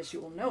read this, you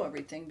will know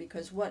everything,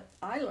 because what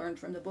I learned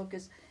from the book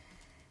is,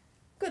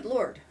 good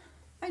Lord,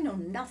 I know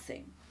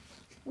nothing.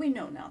 We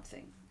know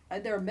nothing.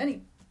 There are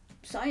many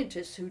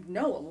scientists who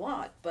know a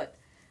lot, but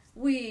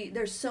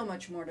there's so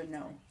much more to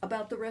know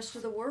about the rest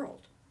of the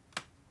world.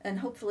 And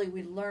hopefully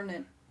we learn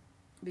it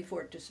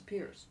before it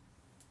disappears.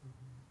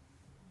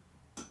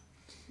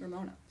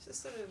 Ramona.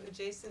 Just sort of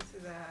adjacent to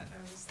that,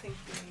 I was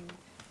thinking,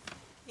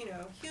 you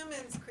know,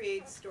 humans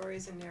create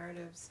stories and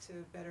narratives to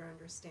better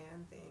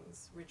understand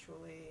things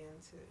ritually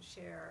and to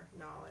share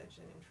knowledge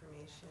and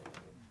information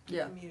and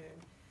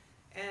commune.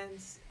 And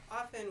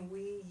often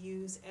we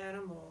use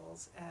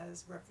animals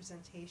as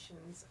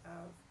representations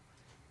of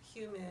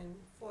human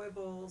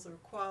foibles or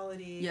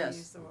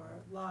qualities or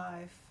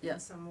life in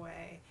some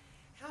way.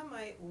 How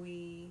might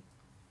we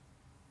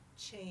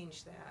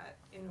change that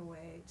in a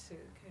way to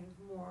kind of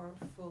more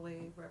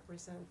fully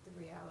represent the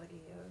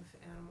reality of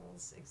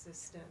animals'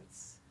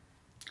 existence,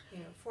 you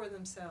know, for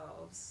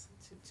themselves,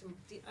 to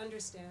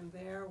understand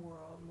their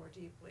world more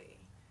deeply,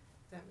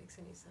 if that makes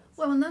any sense?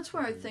 Well, and that's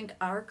where I think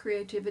our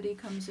creativity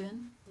comes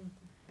in. Mm-hmm.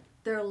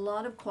 There are a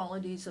lot of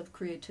qualities of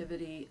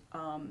creativity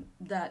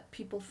that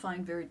people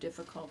find very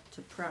difficult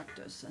to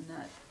practice, and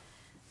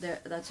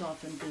that's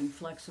often being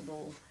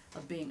flexible,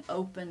 of being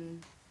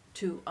open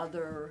to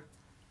other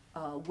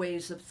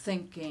ways of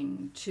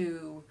thinking,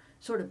 to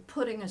sort of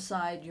putting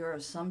aside your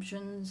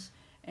assumptions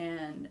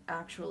and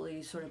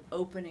actually sort of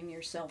opening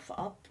yourself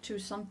up to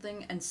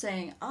something and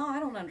saying, I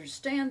don't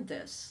understand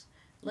this.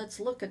 Let's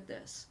look at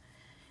this.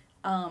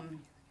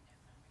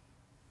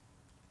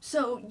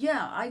 So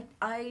yeah,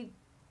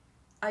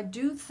 I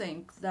do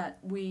think that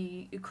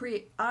we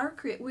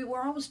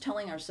were always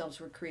telling ourselves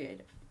we're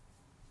creative,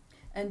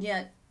 and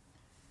yet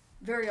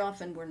very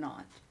often we're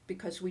not,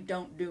 because we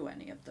don't do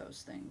any of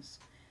those things.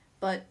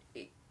 But,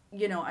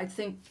 you know, I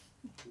think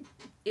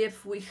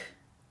if we,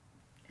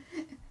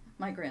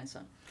 my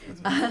grandson,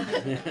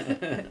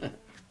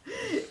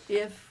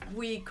 if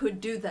we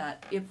could do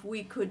that, if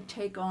we could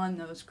take on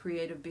those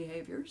creative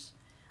behaviors,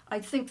 I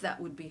think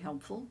that would be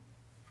helpful.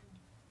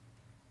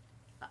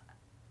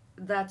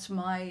 That's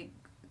my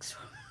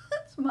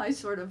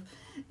sort of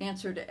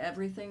answer to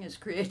everything, is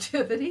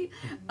creativity.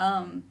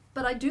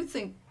 But I do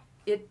think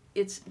it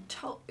is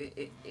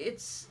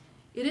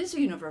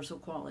a universal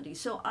quality.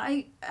 So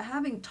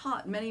having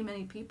taught many,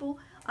 many people,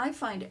 I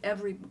find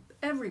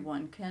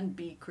everyone can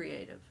be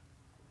creative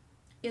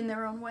in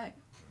their own way,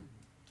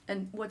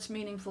 and what's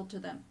meaningful to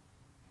them.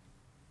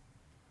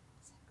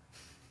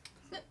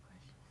 All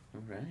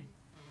right.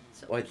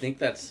 So, well, I think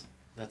that's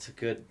a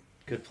good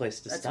place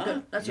to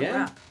stop. That's a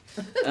wrap.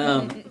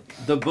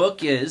 The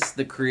book is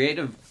The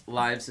Creative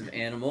Lives of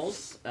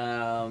Animals.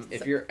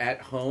 If you're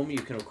at home,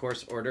 you can, of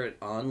course, order it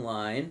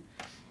online.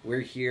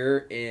 We're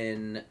here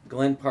in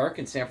Glen Park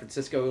in San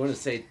Francisco. We want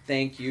to say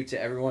thank you to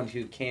everyone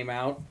who came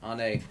out on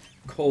a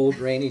cold,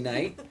 rainy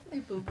night. Hey,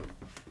 boo-boo.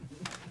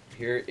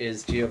 Here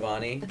is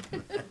Giovanni,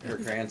 her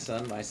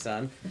grandson, my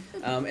son.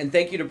 And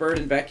thank you to Bird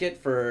and Beckett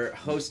for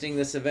hosting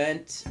this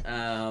event.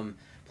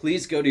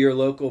 Please go to your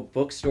local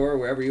bookstore,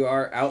 wherever you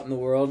are out in the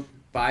world.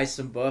 Buy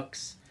some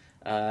books,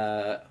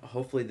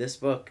 hopefully this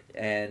book,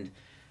 and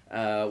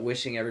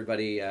wishing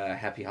everybody a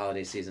happy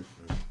holiday season.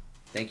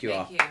 Thank you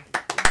all. Thank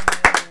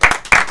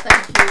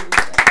you.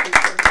 Thank you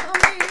for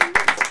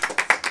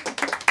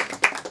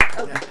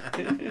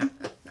coming. Okay.